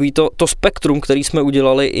zákulisí a takový to spektrum, který jsme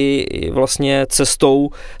udělali i vlastně cestou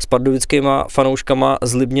s pardubickýma fanouškama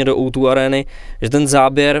z Libně do O2 Areny, že ten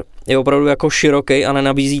záběr je opravdu jako široký a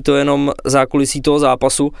nenabízí to jenom zákulisí toho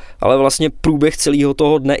zápasu, ale vlastně průběh celého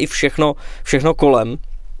toho dne i všechno kolem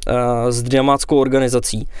s dynamáckou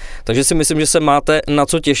organizací. Takže si myslím, že se máte na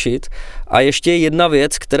co těšit. A ještě jedna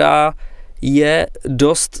věc, která je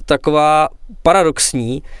dost taková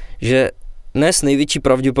paradoxní, že ne s největší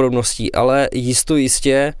pravděpodobností, ale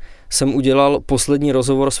jistě jsem udělal poslední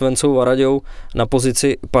rozhovor s Vencou Varaďou na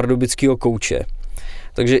pozici pardubického kouče.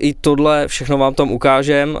 Takže i tohle všechno vám tam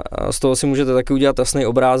ukážem, z toho si můžete taky udělat jasný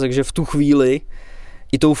obrázek, že v tu chvíli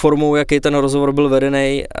i tou formou, jaký ten rozhovor byl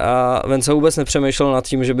vedený, a Venca vůbec nepřemýšlel nad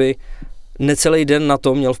tím, že by necelý den na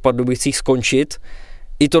to měl v Pardubicích skončit.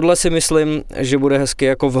 I tohle si myslím, že bude hezky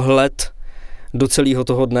jako vhled do celého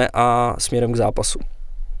toho dne a směrem k zápasu.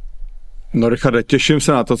 No, Richarde, těším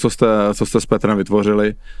se na to, co jste s Petrem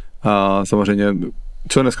vytvořili. A samozřejmě,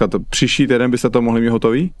 co dneska? Příští týden byste to mohli mít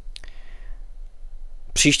hotový?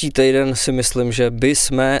 Příští týden si myslím, že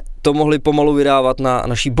bychom to mohli pomalu vydávat na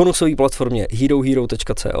naší bonusové platformě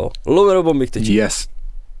herohero.co.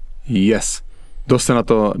 Yes. Dost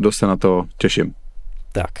se na to těším.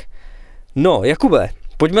 Tak. No, Jakube,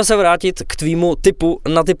 pojďme se vrátit k tvýmu tipu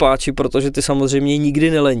na tipáči, protože ty samozřejmě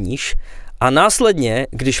nikdy neleníš. A následně,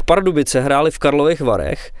 když Pardubice hráli v Karlových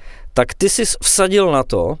Varech, tak ty jsi vsadil na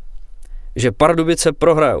to, že Pardubice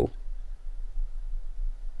prohrajou.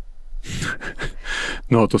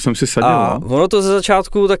 No, to jsem si sadil. A ono to ze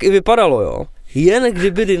začátku tak i vypadalo, jo. jen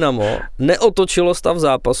kdyby Dynamo neotočilo stav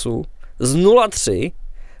zápasu z 0-3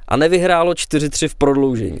 a nevyhrálo 4-3 v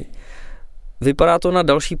prodloužení. Vypadá to na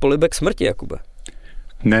další polibek smrti, Jakube.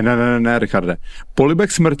 Ne, Richarde.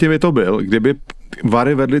 Polibek smrti by to byl, kdyby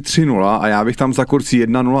Vary vedli 3-0 a já bych tam za kurz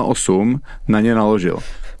 1-0-8 na ně naložil.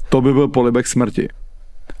 To by byl polibek smrti.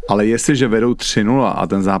 Ale jestliže vedou 3-0 a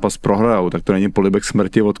ten zápas prohrajou, tak to není polibek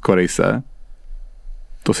smrti od Korejse.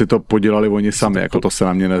 To si to podělali oni sami, jako to se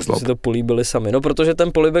na mě nezlob. To si to políbili sami, no protože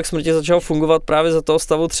ten polibek smrti začal fungovat právě za toho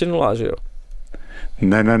stavu 3-0, že jo?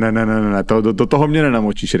 Ne, do toho mě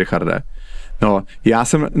nenamočíš, Richarde. No, já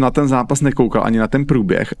jsem na ten zápas nekoukal ani na ten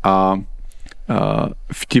průběh a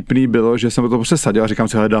vtipný bylo, že jsem to prostě sadil a říkám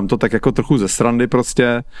si, hledám to tak jako trochu ze srandy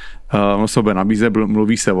prostě, ono se bude nabíze,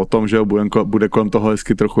 mluví se o tom, že jo, bude kolem toho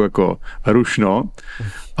hezky trochu jako rušno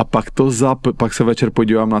a pak se večer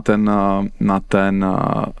podívám na ten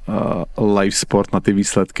live sport, na ty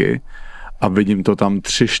výsledky a vidím to tam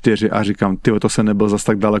 3-4 a říkám, tyjo, to se nebyl zas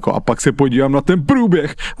tak daleko a pak se podívám na ten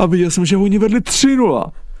průběh a viděl jsem, že oni vedli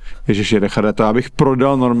 3-0. Ježiši, Richarde, to já bych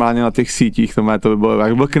prodal normálně na těch sítích, to by bylo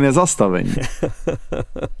jak k nezastavení.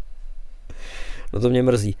 No to mě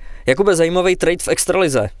mrzí. Jakube, zajímavý trade v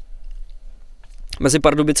extralize. Mezi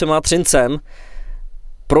Pardubicem a Třincem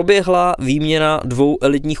proběhla výměna 2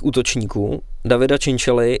 elitních útočníků, Davida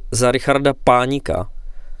Činčely za Richarda Pánika.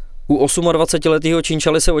 U 28letého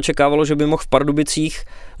Činčely se očekávalo, že by mohl v Pardubicích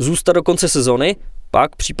zůstat do konce sezony,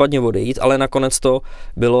 pak případně odejít, ale nakonec to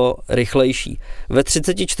bylo rychlejší. Ve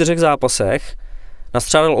 34 zápasech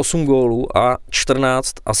nastřádal 8 gólů a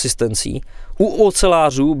 14 asistencí. U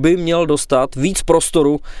ocelářů by měl dostat víc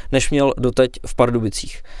prostoru, než měl doteď v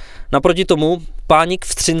Pardubicích. Naproti tomu Pánik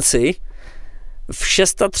v Třinci v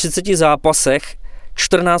 36 zápasech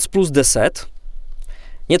 14+10,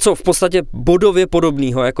 něco v podstatě bodově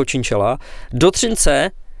podobného jako Činčela. Do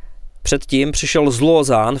Třince předtím přišel z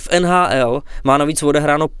Lausanne v NHL, má navíc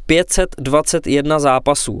odehráno 521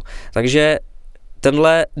 zápasů, takže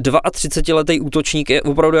tenhle 32letý útočník je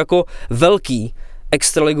opravdu jako velký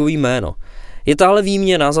extraligový jméno. Je tahle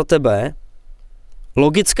výměna za tebe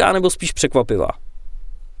logická nebo spíš překvapivá?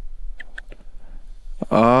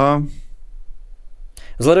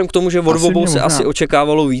 Vzhledem k tomu, že od obou se asi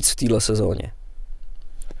očekávalo víc v téhle sezóně.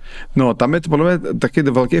 No, tam je podle mě taky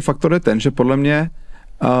velký faktor je ten, že podle mě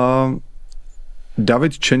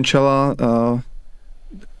David Čenčela,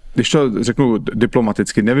 když to řeknu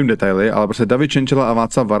diplomaticky, nevím detaily, ale prostě David Čenčela a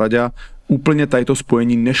Václav Varada úplně tady to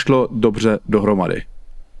spojení nešlo dobře dohromady.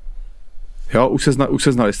 Jo, už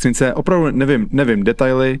se znali z Třince, opravdu nevím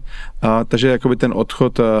detaily, takže jakoby ten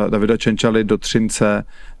odchod Davida Čenčely do Třince,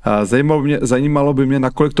 zajímalo by mě,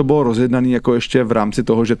 nakolik to bylo rozjednaný jako ještě v rámci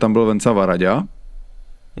toho, že tam byl Venca Varada.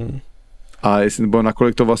 A jestli, nebo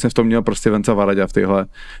nakolik to vlastně v tom měl prostě Venca Varada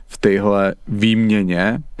v téhle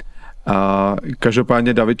výměně.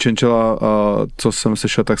 Každopádně David Čenčela, co jsem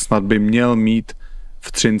slyšel, tak snad by měl mít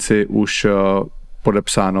v Třinci už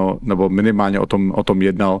podepsáno, nebo minimálně o tom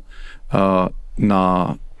jednal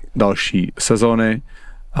na další sezóny.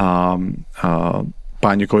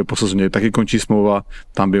 Páníkovi po sezóně taky končí smlouva,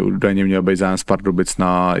 tam by údajně měl být zájem z Pardubic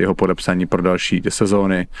na jeho podepsání pro další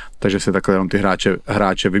sezóny, takže se takhle jenom ty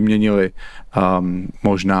hráče vyměnili.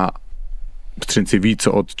 Možná v Třinci ví,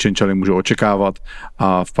 co od Čenčely můžou očekávat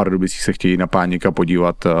a v Pardubicích se chtějí na Pánika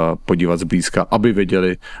podívat zblízka, aby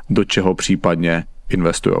věděli, do čeho případně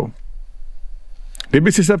investujou.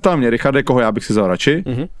 Kdyby si se ptal mě, Richarde, koho já bych si vzal radši,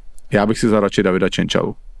 já bych si vzal radši Davida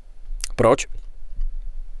Čenčelu. Proč?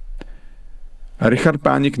 Richard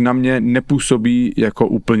Pánik na mě nepůsobí jako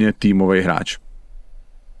úplně týmový hráč.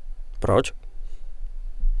 Proč?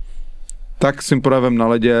 Tak s projevem na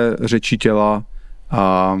ledě, řečí těla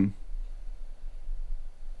a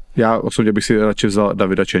já osobně bych si radši vzal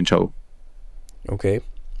Davida Čenčelu. OK.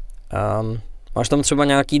 Máš tam třeba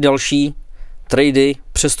nějaký další trady,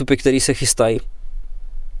 přestupy, které se chystají?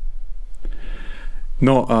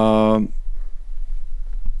 No,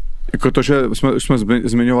 jako to, že jsme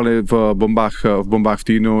zmiňovali v bombách v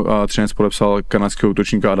týdnu, Třinec podepsal kanadského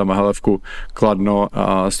útočníka Adama Helevku, Kladno,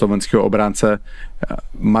 slovenského obránce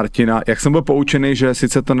Martina. Jak jsem byl poučený, že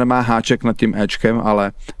sice to nemá háček nad tím Ečkem,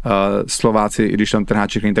 ale Slováci, i když tam ten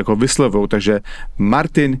háček není, tak ho vyslovou, takže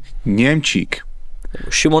Martin Němčík.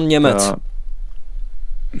 Šimon Němec.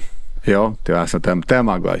 Jo, já jsem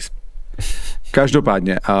téma, guys.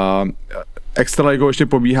 Každopádně, Extraligou ještě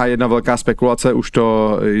pobíhá jedna velká spekulace, už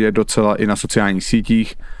to je docela i na sociálních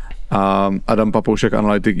sítích. Adam Papoušek,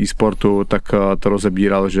 analytik e-sportu, tak to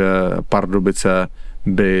rozebíral, že Pardubice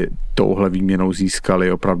by touhle výměnou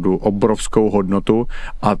získali opravdu obrovskou hodnotu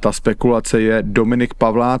a ta spekulace je Dominik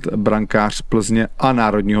Pavlát, brankář z Plzně a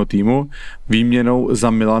národního týmu, výměnou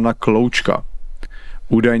za Milana Kloučka.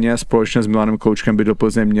 Údajně společně s Milanem Kloučkem by do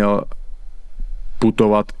Plzně měl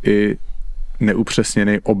putovat i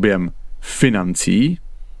neupřesněný objem financí.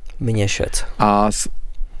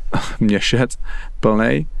 Měšec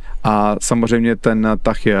plnej. A samozřejmě ten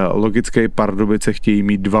tah je logický, Pardubice chtějí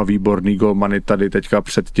mít 2 výborný golmany tady teďka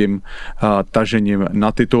před tím tažením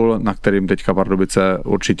na titul, na kterým teďka Pardubice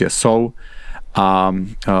určitě jsou a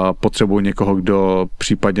potřebují někoho, kdo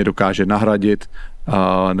případně dokáže nahradit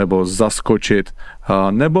nebo zaskočit,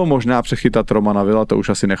 nebo možná přechytat Romana Vila, to už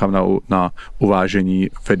asi nechám na uvážení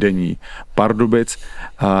vedení Pardubic.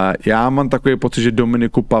 Já mám takový pocit, že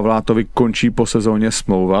Dominiku Pavlátovi končí po sezóně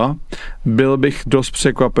smlouva. Byl bych dost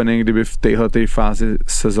překvapený, kdyby v téhleté fázi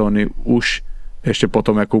sezóny už ještě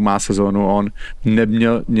potom, jakou má sezónu on,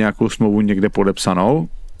 neměl nějakou smlouvu někde podepsanou.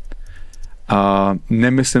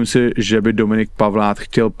 Nemyslím si, že by Dominik Pavlát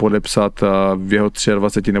chtěl podepsat v jeho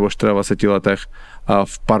 23 nebo 24 letech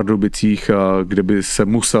v Pardubicích, kde by se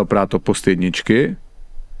musel prát o post jedničky.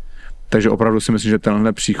 Takže opravdu si myslím, že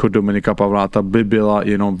tenhle příchod Dominika Pavláta by byla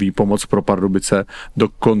jenom výpomoc pro Pardubice do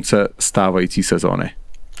konce stávající sezóny.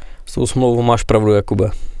 S tou smlouvou máš pravdu, Jakube.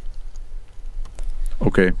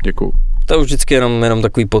 OK, děkuju. To je už vždycky jenom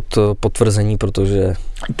takový potvrzení, protože...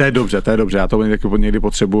 To je dobře, já to někdy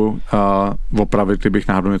potřebuji opravit, kdybych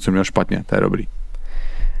náhodou něco měl špatně, to je dobrý.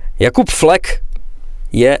 Jakub Flek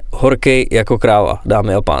je horkej jako kráva,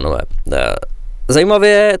 dámy a pánové.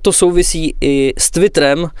 Zajímavě to souvisí i s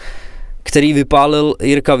Twitterem, který vypálil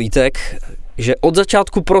Jirka Vítek, že od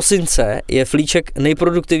začátku prosince je Flíček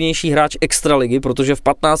nejproduktivnější hráč extraligy, protože v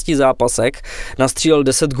 15 zápasech nastřílel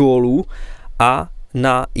 10 gólů a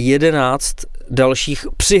na 11 dalších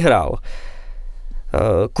přihrál.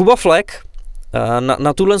 Kuba Flek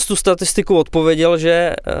na tuhle statistiku odpověděl,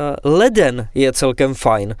 že leden je celkem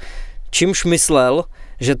fajn, čímž myslel,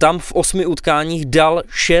 že tam v 8 utkáních dal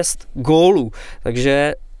 6 gólů.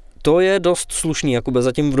 Takže to je dost slušný, Jakube,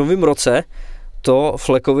 zatím v novém roce to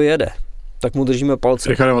Flekovi jede. Tak mu držíme palce.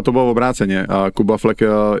 Richard, to bylo obráceně. A Kuba Flek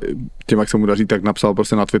tím, jak se mu daří, tak napsal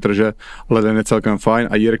prostě na Twitter, že leden je celkem fajn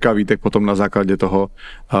a Jirka Vítek potom na základě toho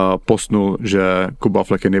postnul, že Kuba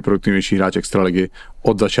Flek je nejproduktivnější hráč extraligy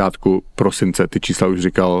od začátku prosince. Ty čísla už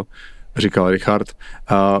říkal Richard.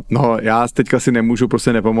 No, já teďka si nemůžu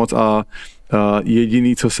prostě nepomoct a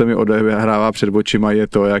jediný, co se mi odehrává před očima, je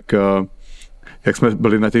to, jak jsme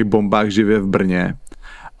byli na těch bombách živě v Brně.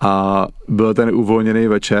 A byl ten uvolněný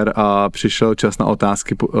večer a přišel čas na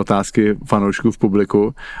otázky fanoušků v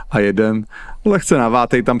publiku a jeden lehce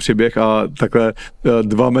navátej tam přiběh a takhle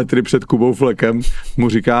 2 metry před Kubou Flekem mu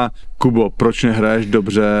říká: Kubo, proč nehraješ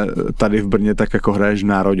dobře tady v Brně tak, jako hraješ v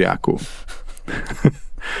Nároďáku?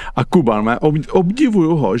 A Kuba,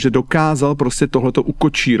 obdivuju ho, že dokázal prostě tohleto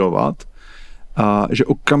ukočírovat, a že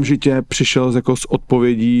okamžitě přišel jako s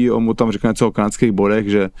odpovědí, on mu tam řekl něco o kanadských bodech,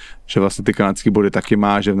 že vlastně ty kanadské body taky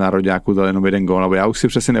má, že v Nároďáku dal jenom 1 gól, nebo já už si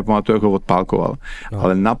přesně nepamatuju, jak ho odpálkoval. No.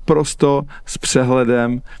 Ale naprosto s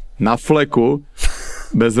přehledem na Fleku,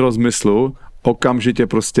 bez rozmyslu, okamžitě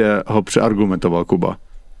prostě ho přeargumentoval Kuba.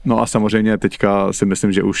 No a samozřejmě teďka si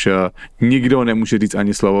myslím, že už nikdo nemůže říct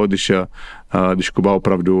ani slovo, když Kuba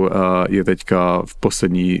opravdu je teďka v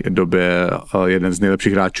poslední době jeden z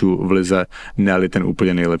nejlepších hráčů v lize, ne-li ten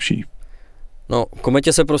úplně nejlepší. No,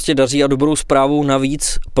 Kometě se prostě daří a dobrou zprávou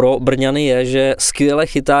navíc pro Brňany je, že skvěle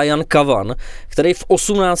chytá Jan Kavan, který v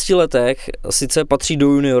 18 letech sice patří do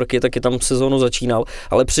juniorky, taky tam sezónu začínal,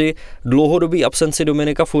 ale při dlouhodobé absenci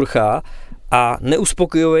Dominika Furcha a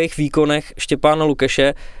neuspokojivých výkonech Štěpána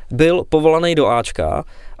Lukeše byl povolaný do Ačka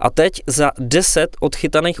a teď za 10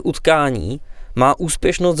 odchytaných utkání má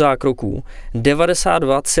úspěšnost zákroků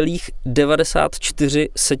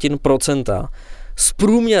 92,94% s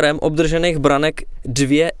průměrem obdržených branek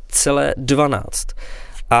 2,12.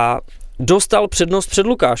 A dostal přednost před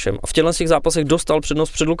Lukášem. A v těchto těch zápasech dostal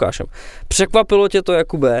přednost před Lukášem. Překvapilo tě to,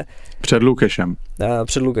 Jakube? Před Lukešem.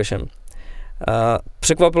 Před Lukešem.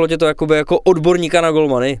 Překvapilo tě to, Jakube, jako odborníka na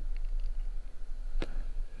golmany?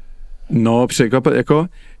 No, jako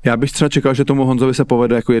já bych třeba čekal, že tomu Honzovi se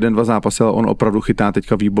povede jako 1-2 zápasy, ale on opravdu chytá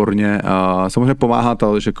teďka výborně. Samozřejmě pomáhá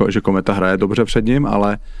to, že Kometa hraje dobře před ním,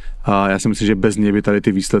 ale já si myslím, že bez něj by tady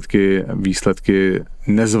ty výsledky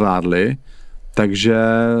nezvládly. Takže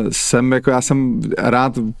já jsem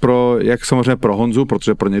rád jak samozřejmě pro Honzu,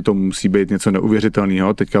 protože pro něj to musí být něco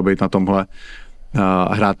neuvěřitelného, teďka být na tomhle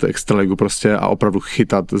hrát extraligu prostě a opravdu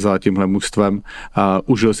chytat za tímhle mužstvem.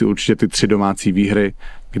 Užil si určitě ty 3 domácí výhry,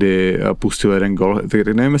 kdy pustil 1 gol.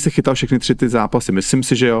 Nevím, jestli chytal všechny 3 ty zápasy. Myslím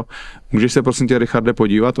si, že jo. Můžeš se prosím tě, Richarde,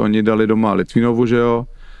 podívat. Oni dali doma Litvinovu, že jo.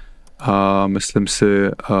 Myslím si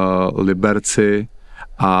Liberci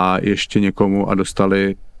a ještě někomu a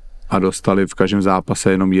dostali v každém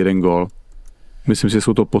zápase jenom 1 gol. Myslím si, že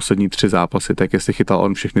jsou to poslední 3 zápasy, tak jestli chytal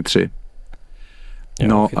on všechny 3.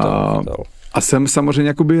 No chytal. A jsem samozřejmě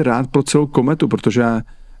jakoby rád pro celou Kometu,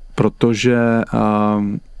 protože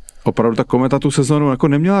opravdu ta Kometa tu sezonu jako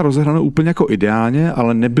neměla rozehranou úplně jako ideálně,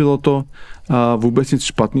 ale nebylo to vůbec nic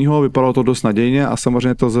špatného, vypadalo to dost nadějně a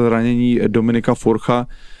samozřejmě to zranění Dominika Furcha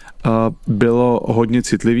bylo hodně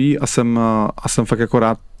citlivý a jsem fakt jako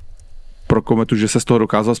rád pro Kometu, že se z toho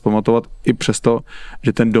dokázal zpamatovat i přesto,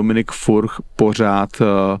 že ten Dominik Furch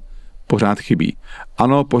pořád chybí.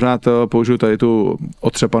 Ano, pořád použiju tady tu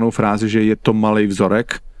otřepanou frázi, že je to malej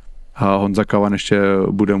vzorek. Honza Kavan ještě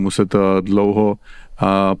bude muset dlouho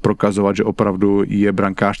prokazovat, že opravdu je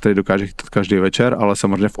brankář, který dokáže chytat každý večer, ale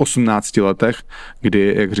samozřejmě v 18 letech,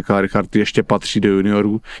 kdy, jak říkal Richard, ještě patří do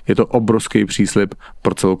juniorů, je to obrovský příslib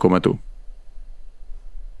pro celou Kometu.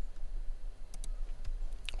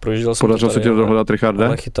 Podařilo se tě dohledat, Richarde?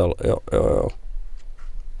 Ale chytal, jo.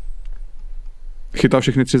 Chytal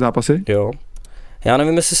všechny 3 zápasy? Jo. Já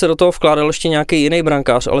nevím, jestli se do toho vkládal ještě nějaký jiný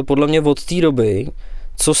brankář, ale podle mě od té doby,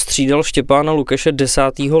 co střídal Štěpána Lukeše 10.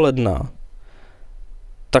 ledna,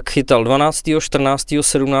 tak chytal 12., 14.,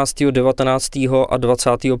 17., 19. a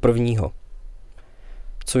 21.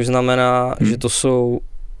 Což znamená, že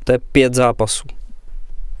to je 5 zápasů.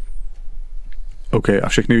 OK, a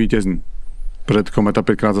všechny vítězní. Protože Kometa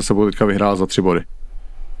 5krát za sebou teďka vyhrála za 3 body.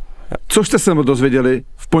 Což jste se dozvěděli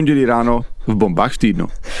v pondělí ráno v Bombách v týdnu.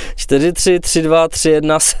 4-3, 3-2,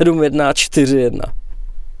 3-1, 7-1, 4-1.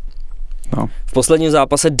 No. V posledním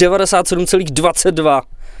zápase 97,22%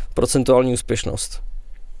 procentuální úspěšnost.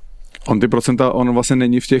 On vlastně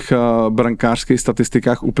není v těch brankářských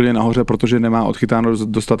statistikách úplně nahoře, protože nemá odchytáno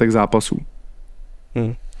dostatek zápasů.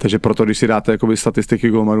 Takže proto, když si dáte jakoby statistiky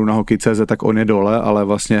golmanů na hokej.cz, tak on je dole, ale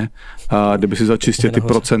vlastně, kdyby si začistil ty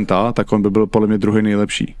procenta, tak on by byl podle mě druhý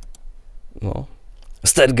nejlepší. No.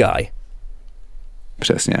 Stat guy.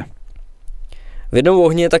 Přesně. V jednom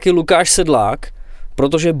ohni je taky Lukáš Sedlák,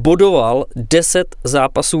 protože bodoval 10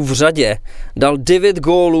 zápasů v řadě, dal 9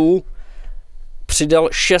 gólů, přidal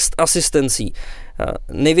 6 asistencí.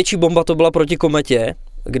 Největší bomba to byla proti Kometě,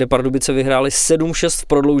 kde Pardubice vyhráli 7-6 v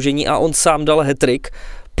prodloužení a on sám dal hat-trick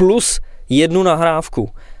plus 1 nahrávku.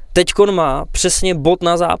 Teďkon má přesně bod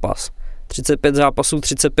na zápas. 35 zápasů,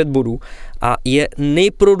 35 bodů a je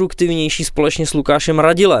nejproduktivnější společně s Lukášem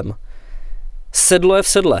Radilem. Sedlo je v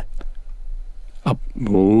sedle.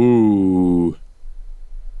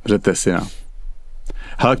 Řete si na.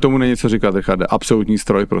 Hele, k tomu není co říkat, Richarde. Absolutní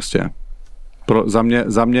stroj prostě.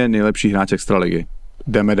 Za mě nejlepší hráč extraligy.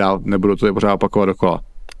 Jdeme dál, nebudu to pořád opakovat dokola.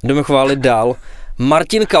 Jdeme chválit dál.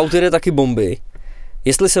 Martin Kaut jde taky bomby.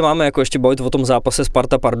 Jestli se máme jako ještě bavit o tom zápase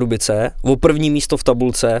Sparta Pardubice, o první místo v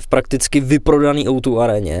tabulce, v prakticky vyprodaný O2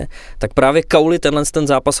 aréně, tak právě Kauli ten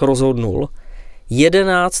zápas rozhodnul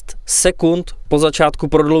 11 sekund po začátku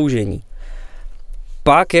prodloužení.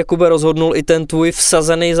 Pak Jakube rozhodnul i ten tvůj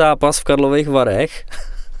vsazený zápas v Karlových Varech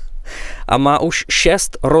a má už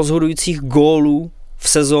 6 rozhodujících gólů v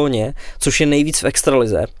sezóně, což je nejvíc v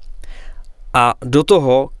extralize. A do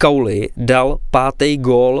toho Kauli dal 5.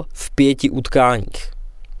 gól v 5 utkáních.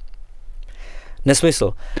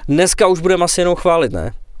 Nesmysl. Dneska už budeme asi jenom chválit,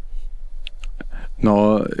 ne?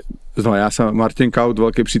 No, já jsem Martin Kaut,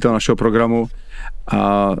 velký přítel našeho programu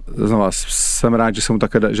a znova jsem rád,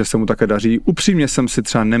 že se mu také daří. Upřímně jsem si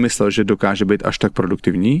třeba nemyslel, že dokáže být až tak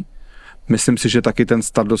produktivní. Myslím si, že taky ten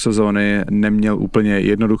start do sezóny neměl úplně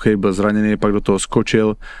jednoduchý, byl zraněný, pak do toho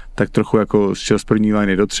skočil, tak trochu jako šel z první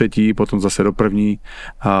liney do třetí, potom zase do první.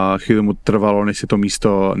 Chvíli mu trvalo, než si to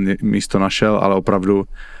místo našel, ale opravdu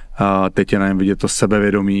teď je na něm vidět to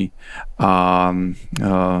sebevědomí a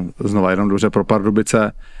znova jenom dobře pro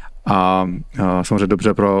Pardubice a samozřejmě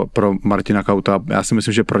dobře pro Martina Kauta. Já si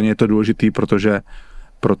myslím, že pro ně je to důležitý,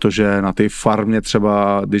 protože na té farmě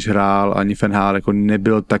třeba, když hrál, ani Fenhál jako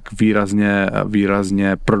nebyl tak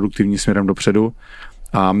výrazně produktivní směrem dopředu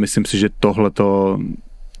a myslím si, že tohleto,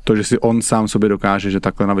 že si on sám sobě dokáže, že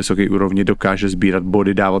takhle na vysoké úrovni dokáže sbírat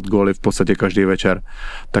body, dávat góly v podstatě každý večer,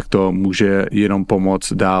 tak to může jenom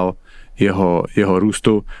pomoct dál jeho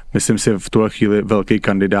růstu. Myslím si v tuhle chvíli velký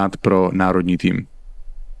kandidát pro národní tým.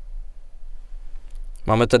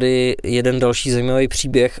 Máme tady jeden další zajímavý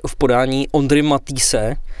příběh v podání Ondry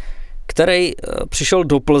Matýse, který přišel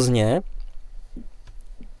do Plzně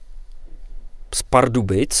z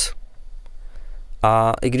Pardubic.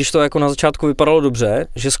 A i když to jako na začátku vypadalo dobře,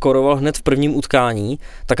 že skoroval hned v prvním utkání,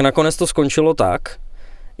 tak nakonec to skončilo tak,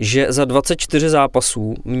 že za 24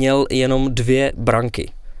 zápasů měl jenom 2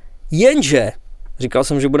 branky. Jenže, říkal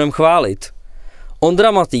jsem, že budem chválit,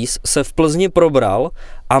 Ondra Matýs se v Plzni probral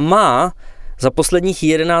a má za posledních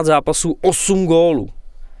 11 zápasů 8 gólů.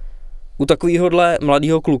 U takovýhodle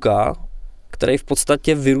mladýho kluka, který v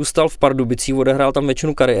podstatě vyrůstal v Pardubicích, odehrál tam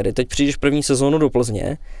většinu kariéry, teď přijdeš první sezónu do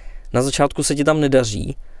Plzně, na začátku se ti tam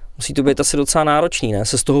nedaří, musí to být asi docela náročný, ne?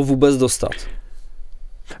 Se z toho vůbec dostat.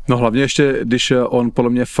 No hlavně ještě, když on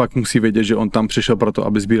podle mě fakt musí vědět, že on tam přišel proto,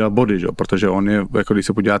 aby sbíral body, že? Protože on je, jako když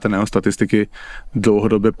se podíváte na jeho statistiky,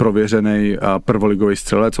 dlouhodobě prověřený prvoligový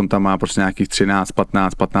střelec, on tam má prostě nějakých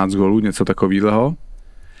 15 gólů, něco takového.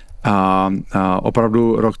 A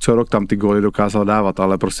opravdu rok co rok tam ty góly dokázal dávat,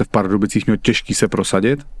 ale prostě v Pardubicích měl těžký se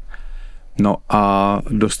prosadit. No a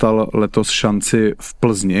dostal letos šanci v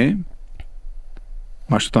Plzni.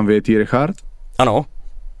 Máš to tam větý, Richard? Ano.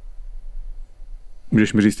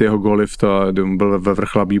 Můžeš mi říct jeho góly, byl ve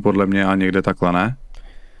Vrchlabí podle mě a někde takhle, ne?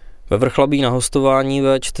 Ve Vrchlabí na hostování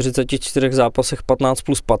ve 44 zápasech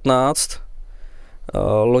 15+15.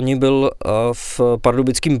 Loni byl v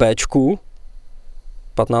pardubickém Bčku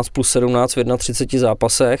 15+17 v 31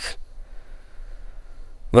 zápasech.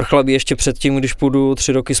 Vrchlabí ještě předtím, když půjdu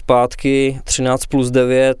 3 roky zpátky,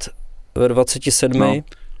 13+9 ve 27.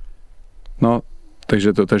 No.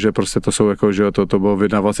 Takže prostě to jsou jako, že to bylo v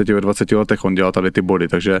 21, ve 20 letech, on dělal tady ty body,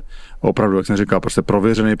 takže opravdu, jak jsem říkal, prostě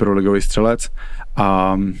prověřený prvoligový střelec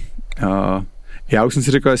a já už jsem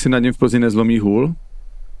si říkal, jestli nad ním v Plzni nezlomí hůl,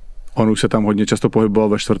 on už se tam hodně často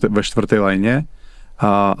pohyboval ve čtvrté lajně,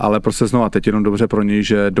 ale prostě znova, teď jenom dobře pro něj,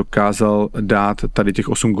 že dokázal dát tady těch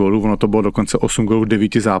 8 gólů, ono to bylo dokonce 8 gólů v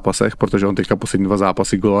 9 zápasech, protože on teďka poslední 2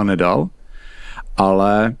 zápasy góla nedal,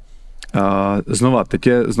 ale teď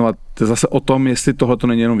je zase o tom, jestli tohle to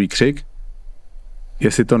není jenom výkřik,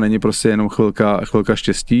 jestli to není prostě jenom chvilka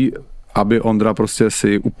štěstí, aby Ondra prostě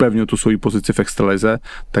si upevnil tu svoji pozici v extralize,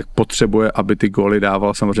 tak potřebuje, aby ty góly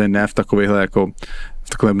dával samozřejmě ne v takovéhle jako v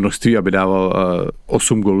takové množství, aby dával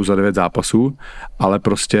 8 gólů za 9 zápasů, ale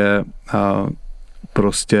prostě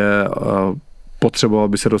potřeboval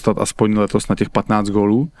by se dostat aspoň letos na těch 15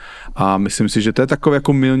 gólů a myslím si, že to je takový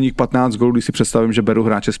jako milník 15 gólů, když si představím, že beru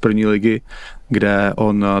hráče z první ligy, kde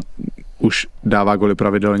on už dává góly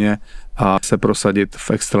pravidelně a se prosadit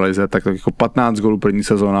v extralize, tak jako 15 gólů první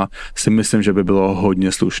sezóna si myslím, že by bylo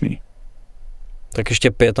hodně slušný. Tak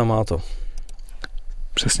ještě 5 a má to.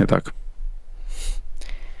 Přesně tak.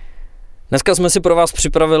 Dneska jsme si pro vás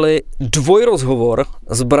připravili dvojrozhovor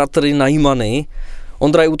s bratry Najmany.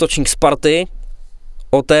 Ondra je útočník Sparty,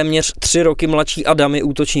 o téměř 3 roky mladší Adam je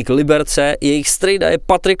útočník Liberce, jejich strejda je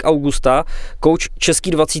Patrik Augusta, kouč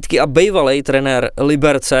český 20 a bývalej trenér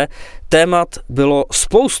Liberce. Témat bylo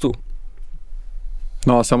spoustu.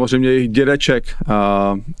 No a samozřejmě jejich dědeček,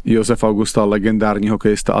 Josef Augusta, legendární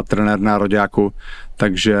hokejista a trenér nároďáku,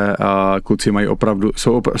 takže kluci mají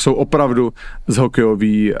jsou opravdu z hokejové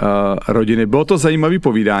rodiny. Bylo to zajímavé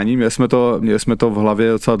povídání, měli jsme to v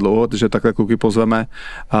hlavě docela dlouho, že takhle kluky pozveme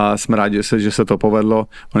a jsme rádi, že se to povedlo.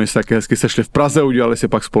 Oni se taky hezky sešli v Praze, udělali si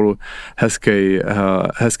pak spolu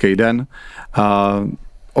hezký den.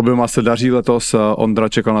 Oběma se daří letos, Ondra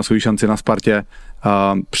čekal na svou šanci na Spartě,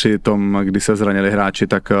 při tom, kdy se zranili hráči,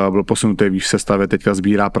 tak byl posunutý výš v sestavě, teďka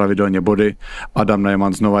sbírá pravidelně body. Adam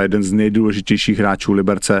Najman znova jeden z nejdůležitějších hráčů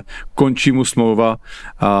Liberce, končí mu smlouva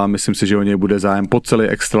a myslím si, že o něj bude zájem po celé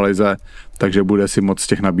extralize, takže bude si moc z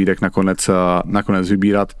těch nabídek nakonec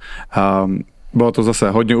vybírat. Bylo to zase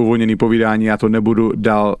hodně uvolněný povídání, já to nebudu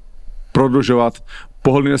dál prodlužovat.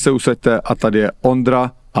 Pohodlně se usaďte a tady je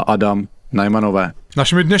Ondra a Adam Najmanové.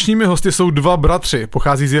 Našimi dnešními hosty jsou 2 bratři,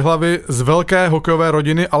 pochází z Jihlavy, z velké hokejové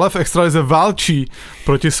rodiny, ale v extralize válčí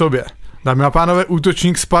proti sobě. Dámy a pánové,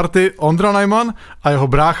 útočník Sparty Ondra Najman a jeho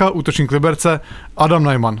brácha, útočník Liberce Adam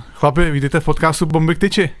Najman. Chlapi, vítejte v podcastu Bomby k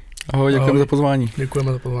tyči. Ahoj, děkujeme za pozvání.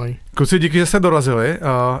 Děkujeme za pozvání. Kluci, díky, že jste dorazili.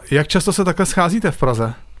 Jak často se takhle scházíte v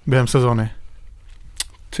Praze během sezóny?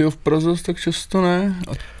 V Praze tak často ne.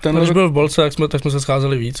 Když byl v Bolce, tak jsme se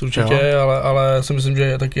scházeli víc určitě, ale si myslím, že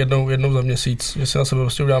je tak jednou za měsíc, že si na sebe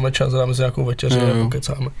prostě uděláme čas, dáme si nějakou večeři a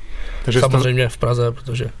pokecáme. Takže samozřejmě v Praze,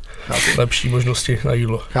 protože lepší možnosti na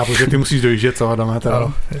jídlo. Chápu, že ty musíš dojíždět, co Adame?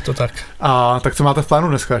 Ano, je to tak. A tak co máte v plánu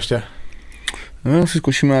dneska ještě? No, si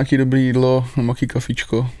zkoušíme nějaký dobrý jídlo, nějaký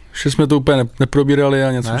kafíčko. Ještě jsme to úplně neprobírali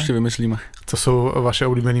a něco ještě vymyslíme. Co jsou vaše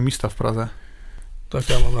oblíbené místa v Praze? Tak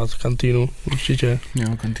já mám rád kantýnu, určitě. Jo,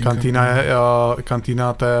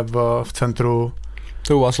 Kantýna to je v centru.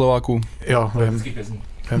 To je u Václaváků. Jo, vím.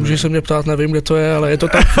 Můžeš se mě ptát, nevím, kde to je, ale je to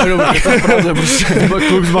tak fajn, je to v Praze prostě.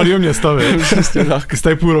 Kluk z malého města, vy.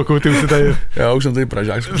 Jste půl roku, ty už jsi tady. Já už jsem tady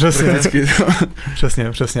Pražák.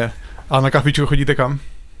 Přesně. A na kafičku chodíte kam?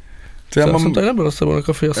 Já jsem tady nebyl s tebou na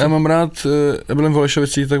kafi asi. Já mám rád, já byl v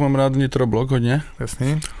Holešovicích, tak mám rád vnitroblok hodně.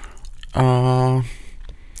 Jasný. A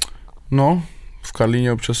no, v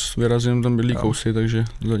Karlíně občas vyrazím, tam bydlí Kousy, takže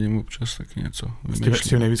za ním občas taky něco vymýšlím. S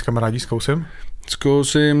tím nejvíc kamarádí s Kousem? S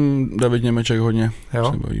Kousem David Němeček hodně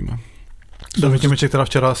se bavíme. David Němeček teda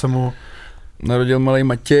včera se mu narodil malej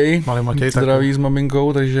Matěj zdraví s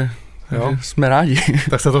maminkou, takže jsme rádi.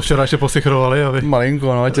 Tak se to včera ještě posichrovali, aby...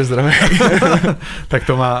 Malinko, no, tě zdraví.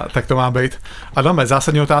 tak to má být. Adame,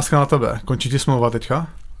 zásadní otázka na tebe. Končí ti smlouva teďka?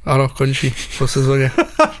 Ano, končí po sezóně.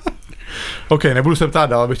 OK, nebudu se ptát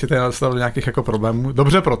dál, abych tě tady dostal do nějakých jako problémů.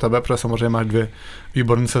 Dobře pro tebe, protože samozřejmě máš 2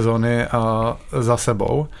 výborné sezóny za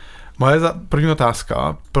sebou. Moje první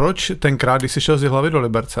otázka, proč tenkrát, když jsi šel z Jihlavy do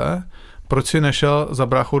Liberce, proč jsi nešel za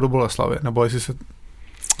bráchou do Boleslavy? Nebo jestli se...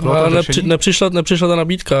 Nepřišla ta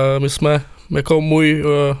nabídka. My jsme, jako můj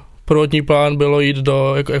prvotní plán bylo jít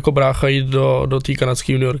jako brácha jít do té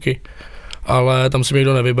kanadské juniorky. Ale tam si mě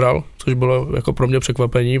nikdo nevybral, což bylo jako pro mě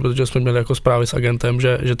překvapení, protože jsme měli jako zprávy s agentem,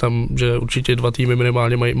 že určitě 2 týmy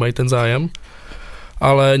minimálně mají ten zájem.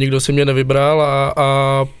 Ale nikdo si mě nevybral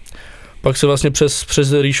a pak se vlastně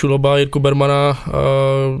přes Ríšu Loba, Jirku Bermana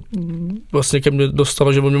vlastně ke mně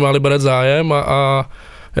dostalo, že on mě má Liberec zájem a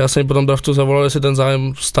já jsem jim potom draftu zavolal, jestli ten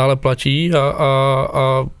zájem stále platí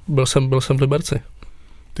a byl jsem v Liberci.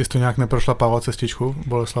 Ty jsi to nějak neprošlapával cestičku v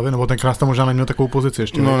Boleslavi? Nebo tenkrát jsi možná neměl takovou pozici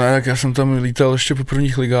ještě? No ne, tak já jsem tam lítal ještě po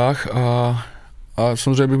prvních ligách a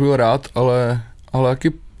samozřejmě bych byl rád, ale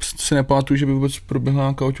taky si nepamatuju, že by vůbec proběhla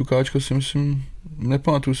nějaká oťukáčka, si myslím,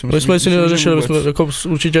 nepamatuju si. My jsme si neřešili, jako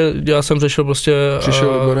určitě já jsem řešil prostě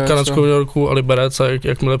kanadskou juniorku a Liberec a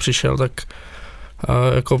jakmile přišel, tak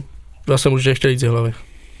jako já jsem určitě chtěl jít z hlavy.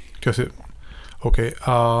 OK,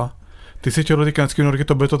 a ty jsi chtěl do té kanadské juniorky,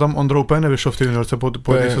 to by to tam ONDRA úplně nevyšlo v té juniorce,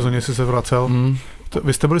 po jedné sezóně jsi se vracel.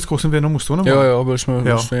 Vy jste byli s Kousem v jednom ústvu, nebo? Jo, byli jsme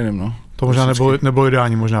v stejném, no. To možná nebylo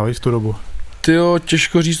ideální, možná, víš, v tu dobu. Tyjo,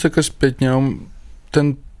 těžko říct takhle zpětně, no.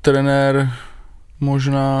 Ten trenér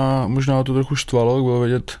možná to trochu štvalo, jak bylo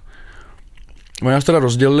vědět. Oni nás teda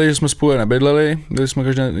rozdělili, že jsme spolu nebydleli, byli jsme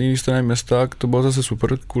každý jiný straně města, to bylo zase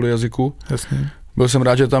super, kvůli jazyku. Jasně. Byl jsem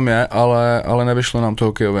rád, že tam je, ale nevyšlo nám to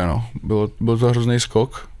hokejově, no. Byl to hrozný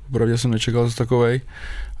skok, opravdu jsem nečekal zase takovej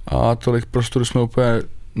a tolik prostoru jsme úplně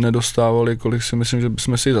nedostávali, kolik si myslím, že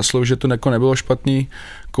jsme si zasloužili, že to jako nebylo špatný.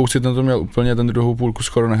 Kouci ten to měl úplně, ten druhou půlku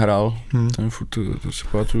skoro nehrál. Ten furt to si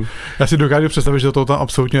pamatuju. Já si dokážu představit, že to tam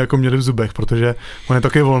absolutně jako měli v zubech, protože on je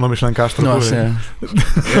taky volnomyšlenkář trochu. No vlastně.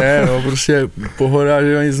 Prostě pohoda,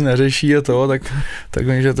 že nic neřeší a to, tak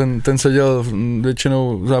vím, že ten seděl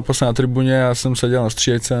většinou zápas na tribuně, já jsem seděl na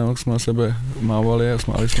střílečce, no, jsme na sebe mávali a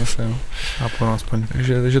smáli jsme se. No.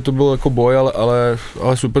 Takže to byl jako boj, ale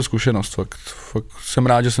super zkušenost, fakt jsem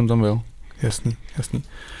rád, že jsem tam byl. Jasný.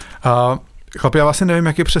 Chlapi, já vlastně nevím,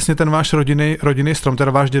 jak je přesně ten váš rodinný strom,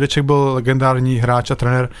 teda váš dědeček byl legendární hráč a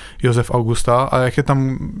trenér Josef Augusta, a jak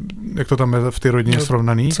to tam je v té rodině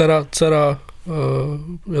srovnaný? Dcera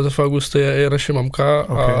Josef Augusta je naše mamka,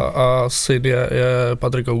 okay. a syn je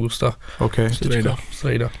Patrik Augusta. Okay.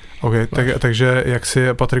 Strejda. Okay, takže jak si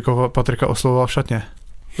Patrika oslovoval v šatně?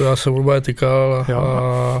 Já jsem oba tykal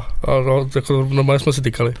a no, jako normálně jsme si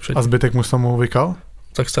tykali. A zbytek mu tomu vykal?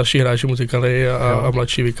 Tak starší hráči mu tykali a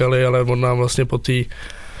mladší vykali, ale on nám vlastně po té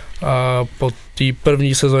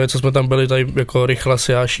první sezóně, co jsme tam byli tady jako Rychlas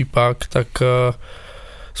a Šípák, tak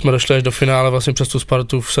jsme došli až do finále vlastně přes tu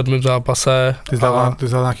Spartu v 7. zápase. Ty jsi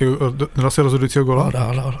dal nějaký rozhodujícího góla?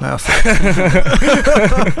 Dal. Ne, asi.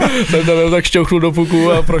 Jsem tam tak šťouchnul do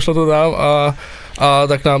puku a prošlo to tam a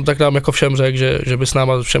tak nám jako všem řekl, že by s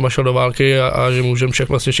náma všema šel do války a že můžeme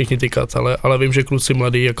vlastně všichni tykat, ale vím, že kluci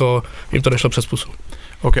mladí, jako jim to nešlo přes pusu.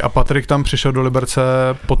 OK, a Patrik tam přišel do Liberce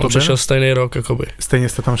po tobě? On přišel stejný rok, jakoby. Stejně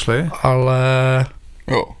jste tam šli? Ale...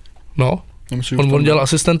 Jo. No. On dělal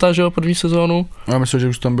asistenta, že jo, první sezónu. Já myslím, že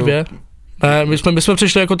už tam byl. Ne, my jsme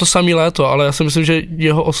přišli jako to samý léto, ale já si myslím, že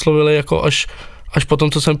jeho oslovili jako až po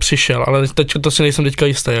tom, co jsem přišel, ale to si nejsem teďka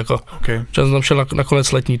jistý, jako. Okay. Že jsem tam šel na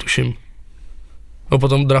konec letní, tuším. No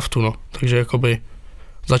potom draftu, no. Takže jakoby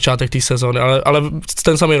začátek té sezóny, ale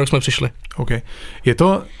ten samý rok jsme přišli. OK.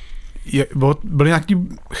 Byly nějaký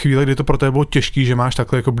chvíle, kdy to pro tebe bylo těžký, že máš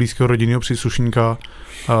takhle jako blízkého rodinného příslušníka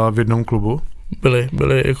v jednom klubu? Byly,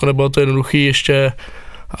 jako nebylo to jednoduchý ještě,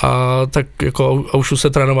 a tak jako a už se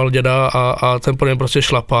trénoval děda a ten po něm prostě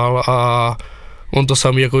šlapal a on to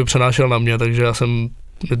samý jako by přenášel na mě, takže já jsem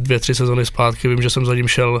 2-3 sezony zpátky, vím, že jsem za ním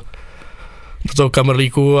šel do toho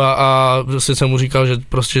kamerlíku a jsem mu říkal, že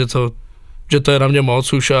prostě že to je na mě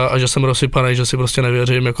moc už a že jsem rozsypanej, že si prostě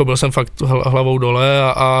nevěřím, jako byl jsem fakt hlavou dole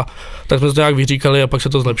a tak jsme to nějak vyříkali a pak se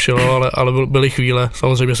to zlepšilo, ale byly chvíle,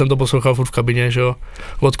 samozřejmě jsem to poslouchal furt v kabině, že jo,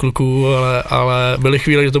 od kluků, ale byly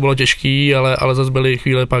chvíle, že to bylo těžký, ale zase byly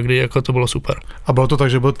chvíle pak, kdy jako to bylo super. A bylo to tak,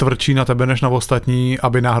 že byl tvrdší na tebe než na ostatní,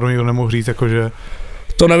 aby náhodou někdo nemohl říct, jakože...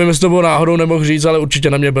 To nevím, jestli to bylo náhodou, nemohl říct, ale určitě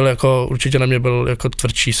na mě byl jako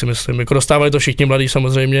tvrdší, si myslím. Jako dostávali to všichni mladí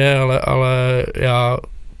samozřejmě, ale já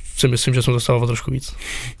si myslím, že jsem dostával trošku víc.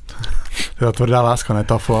 Jo, tvrdá láska, ne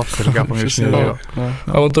tough love, se říká poměrně. No.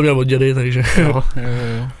 A on to měl od dědy, takže... Jo.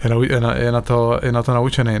 Je na to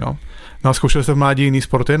naučený, no. No a zkoušeli jste v mládí jiný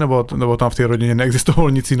sporty, nebo tam v té rodině neexistovalo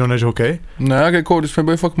nic jiného než hokej? Ne, jako když jsme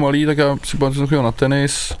byli fakt malí, tak já si pamatuju, že jsem chodil na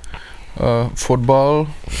tenis, fotbal,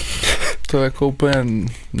 to jako úplně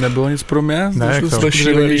nebylo nic pro mě. Ne, jak to?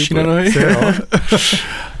 Šílenější na nohy.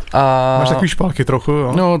 A... Máš takový špalky trochu,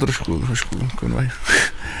 jo? No, trošku, konvaj.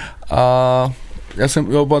 A já jsem,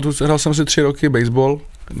 hrál jsem si 3 roky baseball.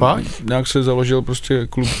 Fakt? Nějak se založil prostě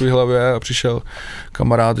klub v Vyhlavě a přišel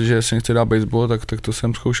kamarád, že si chce dát baseball, tak to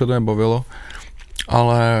jsem zkoušel, to mě bavilo.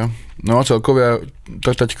 Ale no celkově,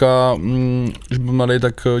 tak teďka, když byl mladý,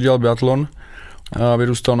 tak dělal biatlon a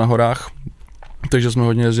vyrůstal na horách. Takže jsme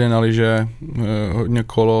hodně jezdili na lyže, hodně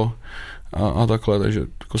kolo a takhle, takže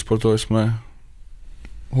jako sportovali jsme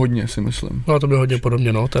hodně, si myslím. No to bylo hodně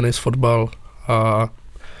podobně, no, tenis, fotbal a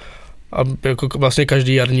jako vlastně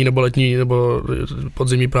každý jarní nebo letní nebo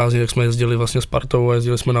podzimní prázdniny, tak jsme jezdili vlastně s partou a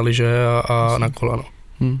jezdili jsme na lyže a na kola, no.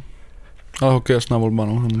 Ale hokej jasná volba,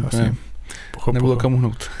 no. Nebylo kam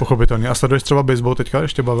uhnout. Pochopitelně. A sleduješ třeba baseball teďka,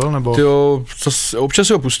 ještě bavil, nebo? Jo, občas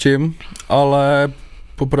si ho pustím, ale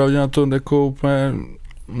popravdě na to jako úplně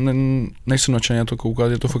nejsem nadšený na to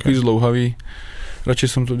koukat, je to fakt zdlouhavý. Radši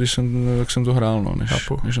jsem to, jak jsem to hrál, no,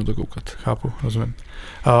 než na to koukat. Chápu, rozumím.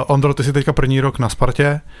 Ondro, ty jsi teďka první rok na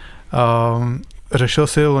Spartě. Řešil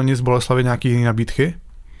jsi loni z Boleslavy nějaký jiný nabídky?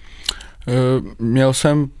 Měl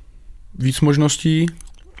jsem víc možností,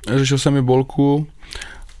 řešil jsem i Bolku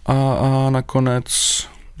a nakonec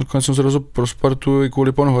jsem se rozhodl pro Spartu i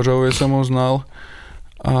kvůli panu Hořavovi jsem ho znal.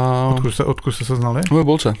 Odkud jste se znali? V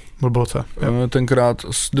Bolce. Tenkrát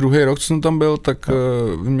druhý rok, co jsem tam byl, tak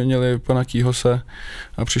vyměnili pana Kýhose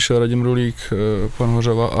a přišel Radim Rulík, pan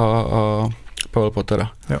Hořava a Pavel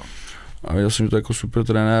Patera. Jo. A viděl jsem, že to jako super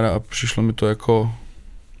trenér a přišlo mi to jako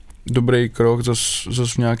dobrý krok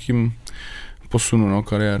zase v nějakým posunu, no,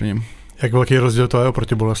 kariérním. Jak velký rozdíl to je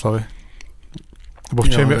oproti Boleslavi? Nebo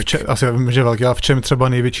asi vím, že velký, ale v čem třeba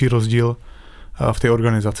největší rozdíl v té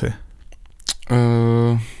organizaci?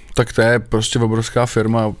 Tak to je prostě obrovská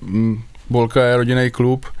firma. Bolka je rodinný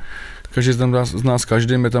klub, každý tam z nás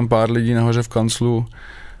každým, je tam pár lidí nahoře v kanclu,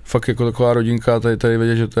 fakt jako taková rodinka, tady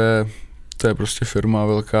vidět, že to je prostě firma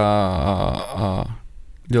velká a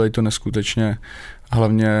dělají to neskutečně.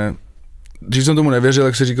 Hlavně, když jsem tomu nevěřil,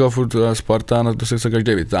 jak si říkal furt Sparta, na to se chce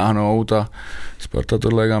každý vytáhnout a Sparta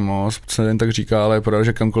tohle je moc, se jen tak říká, ale je pravda,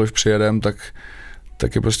 že kamkoliv přijedem,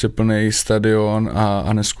 tak je prostě plný stadion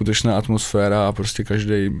a neskutečná atmosféra a prostě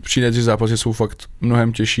každý přijíždějící zápasy jsou fakt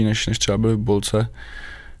mnohem těžší, než třeba byly v Bolce.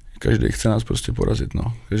 Každý chce nás prostě porazit, no.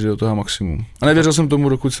 Každý do toho maximum. A nevěřil jsem tomu,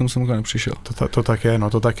 dokud jsem sem nepřišel. To tak je, no,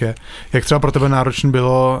 to tak je. Jak třeba pro tebe náročný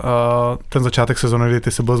bylo ten začátek sezóny, kdy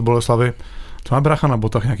ty jsi byl z Boleslavy? To má brácha na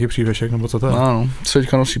botách nějaký přívěšek, nebo co to je? Ano, se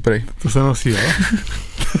teďka nosí prej. To se nosí, jo?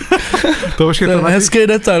 To je hezký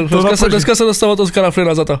detail. Dneska se dostal od Oskara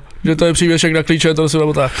Flina za to, že to je přívěšek na klíče, to nosí na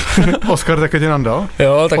botách. Oskar také tě nandal?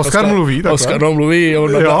 Jo, tak Oskar mluví. Oskar mluví,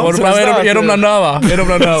 on právě jenom nandává.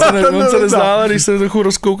 On se nezdá, když se trochu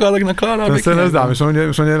rozkouká, tak nakládá. Ten se nezdá, my jsme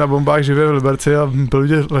měli na bombách živě v Liberci a byl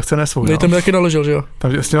lidi lehce nesvou. Ty tam taky naložil, že jo?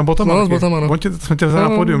 Tam s těma botama? No, s botama, no. Jsme tě vzali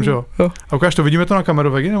na pódium, že jo? A ukáž to, vidíme to na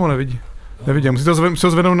kameru, Vegi, nebo nevidí? Nevidím, musí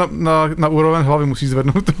to zvednout na úroveň hlavy, musí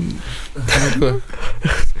zvednout.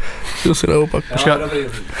 To si naopak.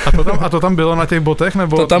 A to tam bylo na těch botech,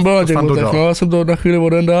 nebo? To tam bylo na těch botech, no, já jsem to na chvíli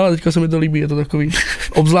odendal a teďka se mi to líbí, je to takový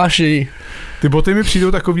obzvláštní. Ty boty mi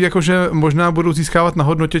přijdou takový, jako že možná budou získávat na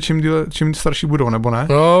hodnotě, čím starší budou, nebo ne?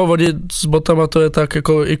 No, oni s botama to je tak,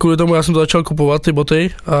 jako i kvůli tomu já jsem to začal kupovat, ty boty,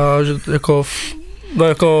 a že jako, no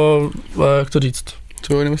jako, jak to říct?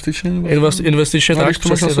 Co investičně? Investičně, tak,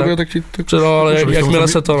 přesně tak. No, ale jakmile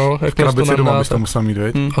se to, no, jakmile se to doma bys to musel mít,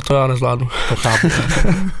 veď? A to já nezvládnu. To chápu.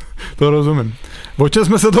 To rozumím. O čem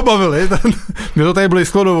jsme se to bavili, mě to tady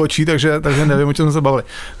blízko do očí, takže nevím, o čem jsme se bavili.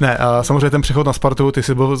 Ne, a samozřejmě ten přechod na Spartu, ty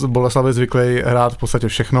jsi byl z Boleslavy zvyklý hrát v podstatě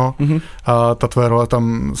všechno, a ta tvoje role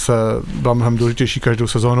tam se byla mnohem důležitější každou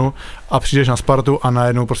sezónu a přijdeš na Spartu a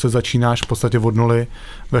najednou prostě začínáš v podstatě od nuly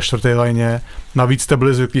ve čtvrté lajně. Navíc jste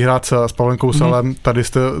byli zvyklí hrát s Pavlem Kousalem, tady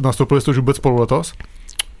jste nastoupili jste už vůbec spolu letos?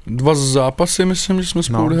 2 zápasy, myslím, že jsme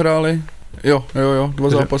spolu hráli. Jo, 2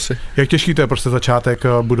 zápasy. Jak těžký to je prostě začátek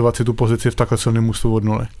budovat si tu pozici v takhle silném mužstvu od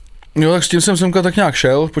nuly? Jo, tak s tím jsem semka tak nějak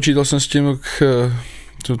šel, počítal jsem s tím, jak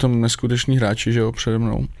jsou tam neskuteční hráči, že jo, přede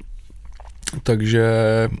mnou. Takže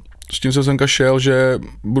s tím jsem semka šel, že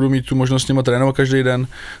budu mít tu možnost s nima trénovat každý den,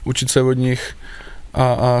 učit se od nich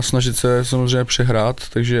a snažit se samozřejmě přehrát,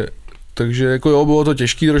 takže jako jo, bylo to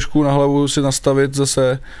těžký trošku na hlavu si nastavit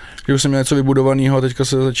zase, že už jsem měl něco vybudovaného a teďka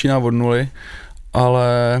se začíná od nuly,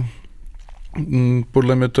 ale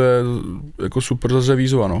podle mě to je jako super zase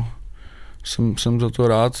výzva, no. Jsem za to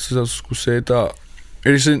rád si zase zkusit a i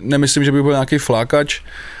když si nemyslím, že by byl nějaký flákač,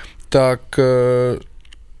 tak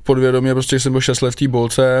podvědomě prostě, když jsem byl 6 let v té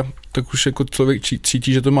bolce, tak už jako člověk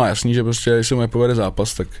cítí, že to má jasný, že prostě, když se mu nepovede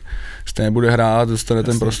zápas, tak stejně bude hrát, dostane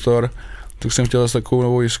ten prostor, tak jsem chtěl zase takovou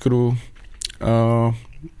novou jiskru,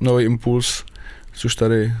 nový impuls, což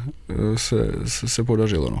tady se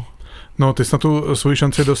podařilo, no. No, ty jsi na tu svoji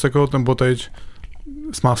šanci dost jako ten teď.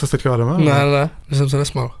 Smál se teďka Adama? Ne, jsem se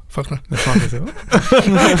nesmál, fakt ne. Nesmál se, jo?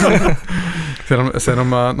 se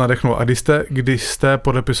jenom nadechnul. A když jste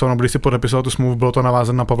podepisoval, když jsi podepisoval tu smlouvu, bylo to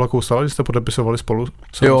navázané na Pavla Kousala, když jste podepisovali spolu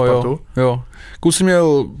s Spartu? Jo. Kousy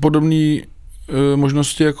měl podobné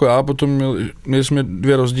možnosti jako já, potom měli jsme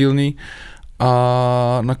 2 rozdílný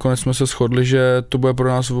a nakonec jsme se shodli, že to bude pro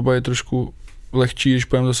nás oba je trošku lehčí, když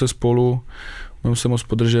půjdeme zase spolu, budeme se moc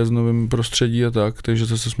podržet v novém prostředí a tak, takže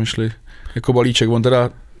zase jsme šli jako balíček. On teda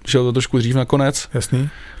šel to trošku dřív nakonec. Jasný.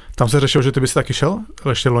 Tam se řešilo, že ty bys taky šel?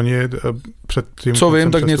 Ještě loni před tím... Co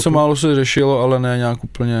vím, tak něco málo se řešilo, ale ne nějak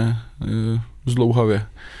úplně zdlouhavě.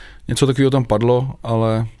 Něco takového tam padlo,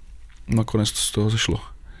 ale nakonec z toho zešlo.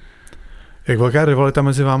 Jak velká rivalita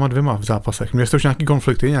mezi váma dvěma v zápasech? Měli jste už nějaký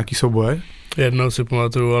konflikty, nějaký souboje? Jednou si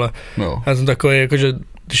pamatuju, ale já jsem takový, jakože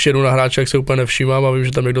když jedu na hráče, jak se úplně nevšímám a vím,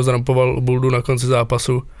 že tam někdo zrampoval buldu na konci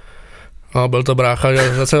zápasu. A byl to brácha,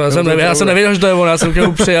 já jsem nevěděl, že to je on, já jsem k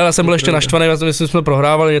němu přijel, já jsem byl ještě naštvaný, já jsem myslím, že jsme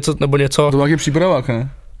prohrávali něco nebo něco. To byl nějaký přípravák, ne?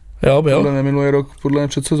 Jo, byl. Podle minulý rok, podle mě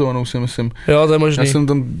před sezónou si myslím. Jo, to je možný. Já jsem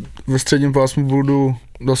tam ve středním pásmu buldu,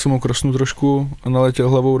 dal jsem mu krosnu trošku a naletěl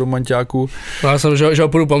hlavou do manťáku. No, já jsem, že ho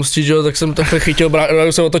půjdu pomstit, že jo, tak jsem takhle chytil brácha,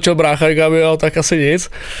 jsem otočil brácha, říkám, jo, tak asi nic.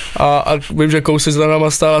 A vím, že Kousy za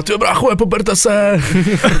náma stál, ty bráchu, nepoperte se.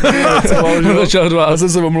 Já jsem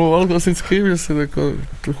se omlouval klasicky, že se jako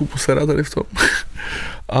trochu posera tady v tom.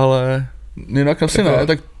 Ale jinak asi ne,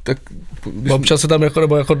 tak občas se tam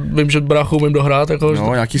jako vím, že bráchu umím dohrát. Jako,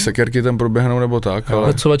 no, nějaký sekerky tam proběhnou nebo tak, ale...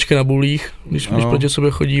 Vecovačky na bulích, když proti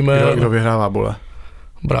sobě chodíme. Kdo vyhrává bule?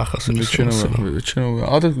 Brácha si většinou,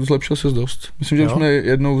 ale tak zlepšil se dost. Myslím, že už jsme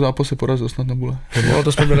jednou v zápase porazil snad na bule. No,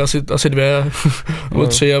 to jsme měli asi 2 nebo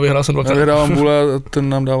 3 a vyhrál jsem 2krát. Já vyhrávám bule a ten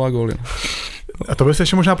nám dává góly. A to by se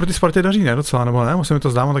ještě možná proti Spartě daří, ne? Docela, nebo ne? Musím mi to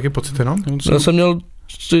zdát, mám taky pocit jenom. Já jsem měl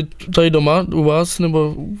tady doma u vás,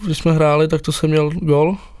 nebo když jsme hráli, tak to jsem měl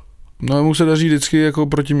gól. No, mu se daří vždycky jako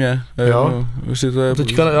proti mně. Jo? Jestli to je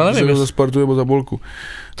teďka, já nevím, za Spartu nebo za Bolku.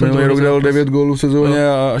 Minulý rok dal 9 gólů v sezóně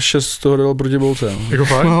a 6 z toho dal proti Bolce. No. Jako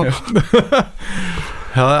fakt? No.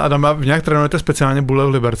 Hele, Adam, vy nějak trénujete speciálně bule v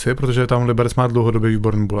Liberci, protože tam Liberec má dlouhodobě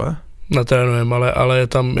výborný bule? Netrénujeme, ale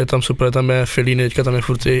je tam super, tam je Filíny, teďka tam je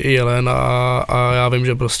furt i Jelen a já vím,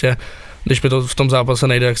 že prostě, když mi to v tom zápase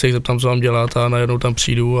nejde, jak se jich zeptám, co mám dělat a najednou tam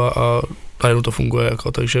přijdu a najednou to funguje,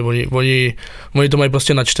 jako, takže oni to mají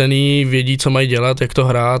prostě načtený, vědí, co mají dělat, jak to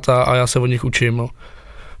hrát a já se od nich učím, no.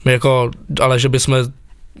 My jako, ale že bychom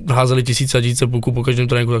házeli tisíce puků po každém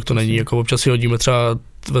tréninku, tak to není, jako občas si hodíme třeba,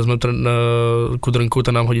 vezmeme Kudrnku,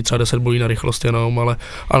 ten nám hodí třeba 10 bolí na rychlost jenom, ale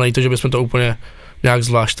není to, že bychom to úplně nějak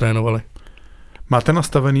zvlášť trénovali. Máte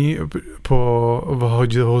nastavený po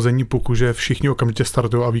hození puku, že všichni okamžitě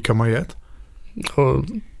startují a ví, kam mají jet?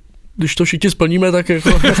 Když to všichni splníme, tak jako,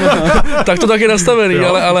 tak to tak je nastavený,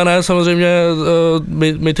 ale ne, samozřejmě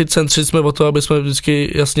my ty centři jsme o to, aby jsme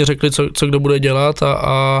vždycky jasně řekli, co kdo bude dělat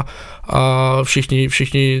a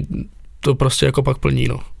všichni to prostě jako pak plní,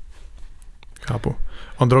 no. Chápu.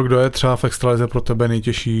 Ondro, kdo je třeba v extralize pro tebe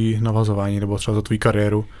nejtěžší navazování, nebo třeba za tvou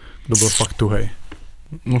kariéru, kdo byl fakt tuhej?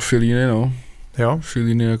 No Filíny, no. Jo?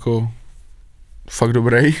 Filíny jako fakt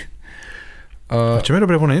dobrý. A čem je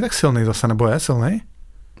dobrý? On není tak silný zase, nebo je silný?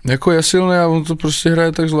 Jako je silný a on to prostě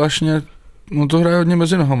hraje tak zvláštně, on to hraje hodně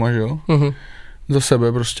mezi nohama, že jo? Uh-huh. Za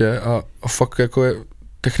sebe prostě a fakt jako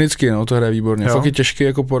Technicky, no, to hraje výborně. Jo. Fakt je těžký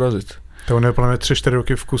jako porazit. To on je podle mě 3-4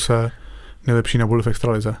 roky v kuse nejlepší na buli v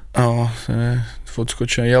extralize. No, to je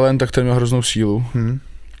odskočený. Jelen, tak ten měl hroznou sílu.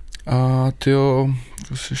 A tyjo,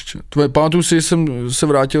 pamatuju si, jsem se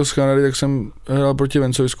vrátil z Kanady, tak jsem hrál proti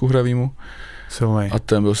Vencovisku Hravýmu. Silnej. A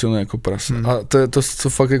ten byl silný jako prase. A to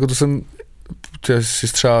fakt, jako to jsem, si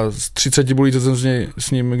třeba z 30 bulí, co jsem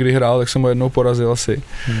s ním kdy hrál, tak jsem ho jednou porazil asi.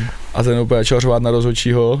 A ten úplně začal řvát na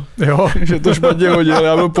rozhodčího, že to špatně hodil,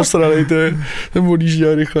 já byl posranej, ten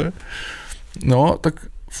odjížděl rychle. No, tak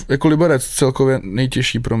jako Liberec celkově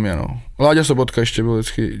nejtěžší pro mě, no. Láďa Sobotka ještě byl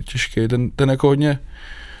vždycky těžký, ten jako hodně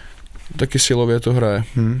taky silově to hraje.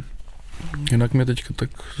 Jinak mě teďka tak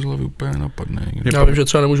z hlavy úplně nenapadne. Já vím, že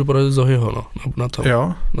třeba nemůžu porazit Zohyho, no, na to.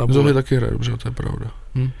 Jo? Zohy taky hraje dobře, to je pravda.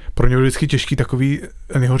 Pro mě byl vždycky těžký takový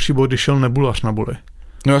nejhorší bod, když šel Nebulař na buli.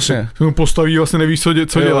 No jasně. Mu postaví, vlastně nevíš,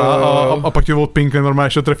 co dělá a pak tě odpinkne, normálně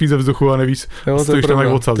ještě trefí ze vzduchu a nevíš, stojíš tam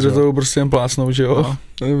jak odsad. Ty do toho prostě jen plásnou, že jo?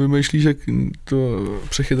 No. Vymýšlíš, jak to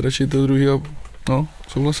přechytračit to druhýho, no,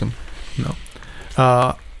 souhlasím. No.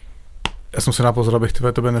 A já jsem si napozor, abych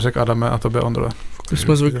tobě neřekl Adame a tobě Ondro.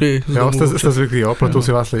 Jsme zvyklí. Jo, jste zvyklí, jo? Pletou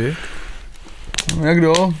si vás lidi? No, jak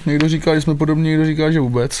kdo? Někdo říká, že jsme podobní, někdo říká, že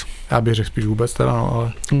vůbec. Já bych řekl spíš vůbec teda, no,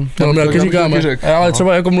 ale... No, my taky říkáme, ale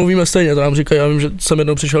třeba jako mluvíme stejně, to nám říkají, já vím, že jsem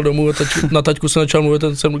jednou přišel domů a na taťku se začal mluvit,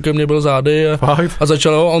 ten jsem ke mně byl zády a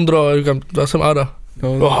začal, Ondro, a říkám, já jsem Áda.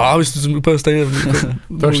 Aha, vy jste úplně stejně.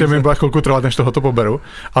 To ještě mi byla chvilku trvat, než tohoto poberu,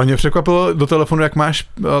 ale mě překvapilo do telefonu, jak máš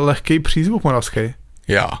lehký přízvuk moravský.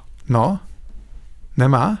 Já. No?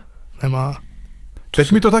 Nemá? Nemá.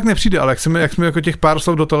 Teď mi to tak nepřijde, ale jak jsme jako těch pár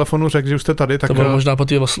slov do telefonu řekl, že už jste tady, tak... To bylo možná po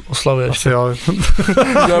té oslavě ještě. Asi jo.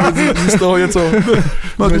 Já z toho něco.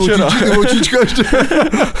 Máš očička ještě.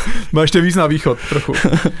 Má ještě víc na východ, trochu.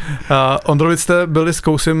 Ondrovic jste byli s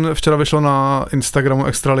Kousem, včera vyšlo na Instagramu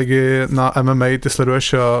Extraligy na MMA, ty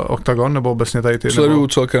sleduješ Octagon, nebo obecně tady ty? Sleduju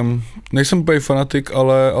celkem. Nejsem úplně fanatik,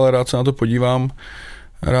 ale rád se na to podívám.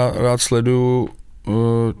 Rád sleduju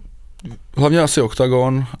hlavně asi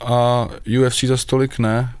Octagon a UFC za stolik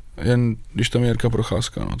ne, jen když tam je Jirka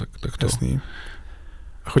Procházka, no, tak to. Jasný.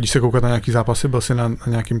 A chodíš se koukat na nějaký zápasy? Byl jsi na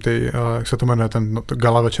nějakým jak se to jmenuje, ten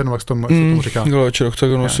gala večer, nebo jak se tomu říká? Gala večer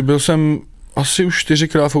Octagonu, byl jsem asi už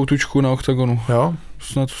 4krát v Outučku na Octagonu. Jo?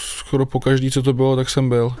 Snad skoro po každý, co to bylo, tak jsem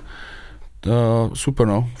byl. Super,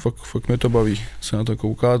 no, fakt mě to baví se na to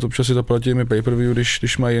koukat, občas si to platí mi pay-per-view,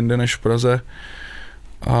 když mají jinde než v Praze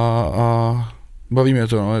a baví mě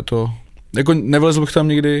to, no, je to, jako nevlezl bych tam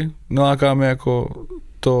nikdy, neláká mě jako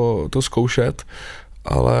to zkoušet,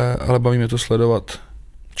 ale baví mě to sledovat,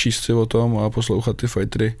 číst si o tom a poslouchat ty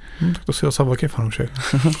fightery. Tak to si docela velký fanoušek.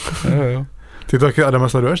 Jo. Ty to taky Adama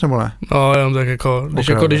sleduješ, nebo ne? No, jenom tak jako,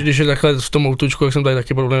 když je takhle v tom Outučku, jak jsem tady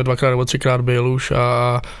taky podobně 2x nebo 3x byl už,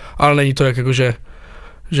 ale není to jako, že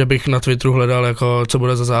bych na Twitteru hledal, jako, co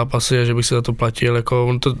bude za zápasy a že bych si za to platil, jako,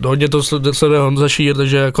 on to, hodně to sleduje Honza Šír,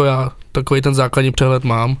 takže jako já takový ten základní přehled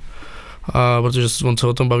mám, a protože on se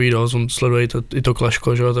o tom baví dost, on sleduje i to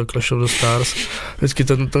Klaško, že jo, to Clash of the Stars, vždycky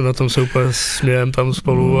na tom se úplně smějem tam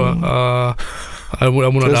spolu a já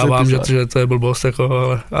mu nadávám, že to je blbost,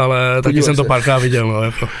 jako, ale taky jsem to párkrát viděl, no,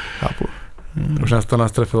 jako. Chápu. Už to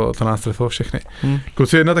nás trefilo všechny.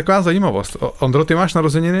 Kluci, jedna taková zajímavost. Ondro, ty máš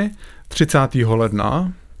narozeniny 30.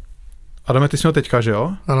 ledna. Adame, ty jsi měl teďka, že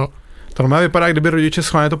jo? Ano. To normálně vypadá, kdyby rodiče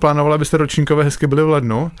schválně to plánovali, abyste ročníkové hezky byli v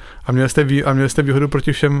lednu a měli jste výhodu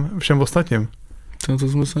proti všem ostatním. To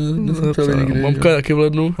jsme se nezeptali nikdy. Mamka je taky v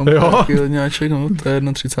lednu. Mamka je taky ledňáček, no, to je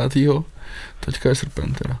 31. Teďka je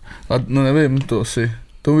srpen teda. A no nevím, to asi...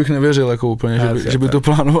 Tomu bych nevěřil jako úplně, že by to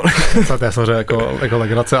plánovali. Já samozřejmě jako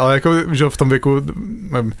legrace, ale jako, že v tom věku,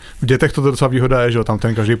 v dětech to docela výhoda je, že tam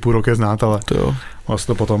ten každý půl rok je znát, ale vlastně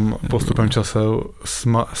to potom postupem času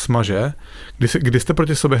smaže. Kdy jste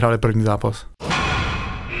proti sobě hráli první zápas?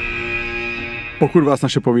 Pokud vás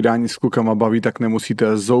naše povídání s klukama baví, tak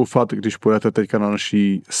nemusíte zoufat, když půjdete teďka na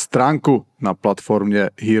naší stránku na platformě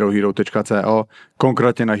herohero.co,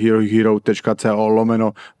 konkrétně na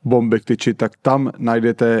herohero.co/bomby k tyči, tak tam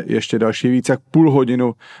najdete ještě další víc jak půl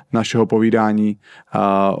hodinu našeho povídání.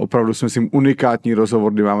 Opravdu si myslím unikátní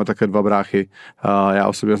rozhovor, kdy máme také dva bráchy. Já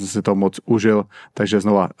osobně jsem si to moc užil, takže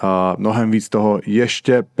znova mnohem víc toho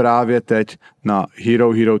ještě právě teď na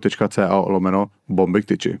herohero.co/bomby k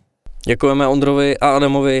tyči. Děkujeme Ondrovi a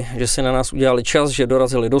Adamovi, že si na nás udělali čas, že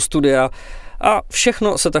dorazili do studia a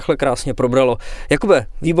všechno se takhle krásně probralo. Jakube,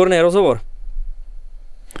 výborný rozhovor.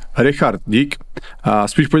 Richard, dík.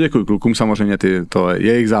 Spíš poděkuji klukům, samozřejmě to je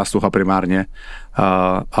jejich zásluha primárně,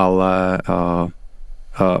 ale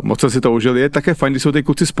moc jsem si to užil. Je také fajn, když jsou ty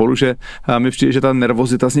kluci spolu, že mi přijde, že ta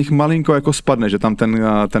nervozita z nich malinko jako spadne, že tam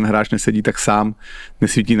ten hráč nesedí tak sám,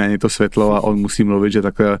 nesvítí na něj to světlo a on musí mluvit, že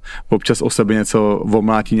takhle občas o sebe něco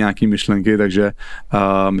omlátí nějaký myšlenky, takže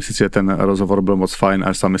myslím si, že ten rozhovor byl moc fajn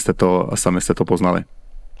a sami jste to poznali.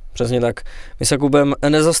 Přesně tak. My se Kubem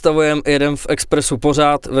nezastavujeme, jedem v Expressu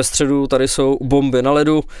pořád. Ve středu tady jsou bomby na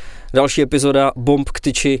ledu. Další epizoda Bomb k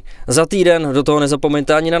tyči za týden. Do toho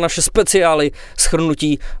nezapomeňte ani na naše speciály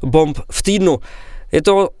shrnutí bomb v týdnu. Je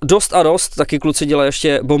to dost a dost, taky kluci dělají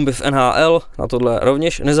ještě bomby v NHL, na tohle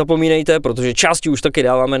rovněž nezapomínejte, protože části už taky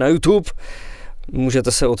dáváme na YouTube.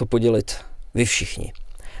 Můžete se o to podělit vy všichni.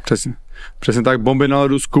 Přesně tak, bomby na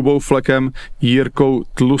ledu s Kubou Flekem, Jirkou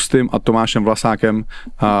Tlustým a Tomášem Vlasákem.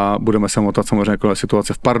 A budeme se motat samozřejmě kolem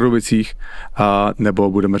situace v Pardubicích,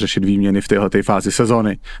 nebo budeme řešit výměny v téhleté fázi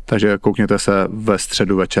sezóny. Takže koukněte se ve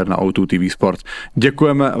středu večer na O2 TV Sport.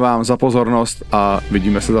 Děkujeme vám za pozornost a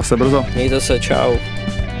vidíme se zase brzo. Mějte se, čau.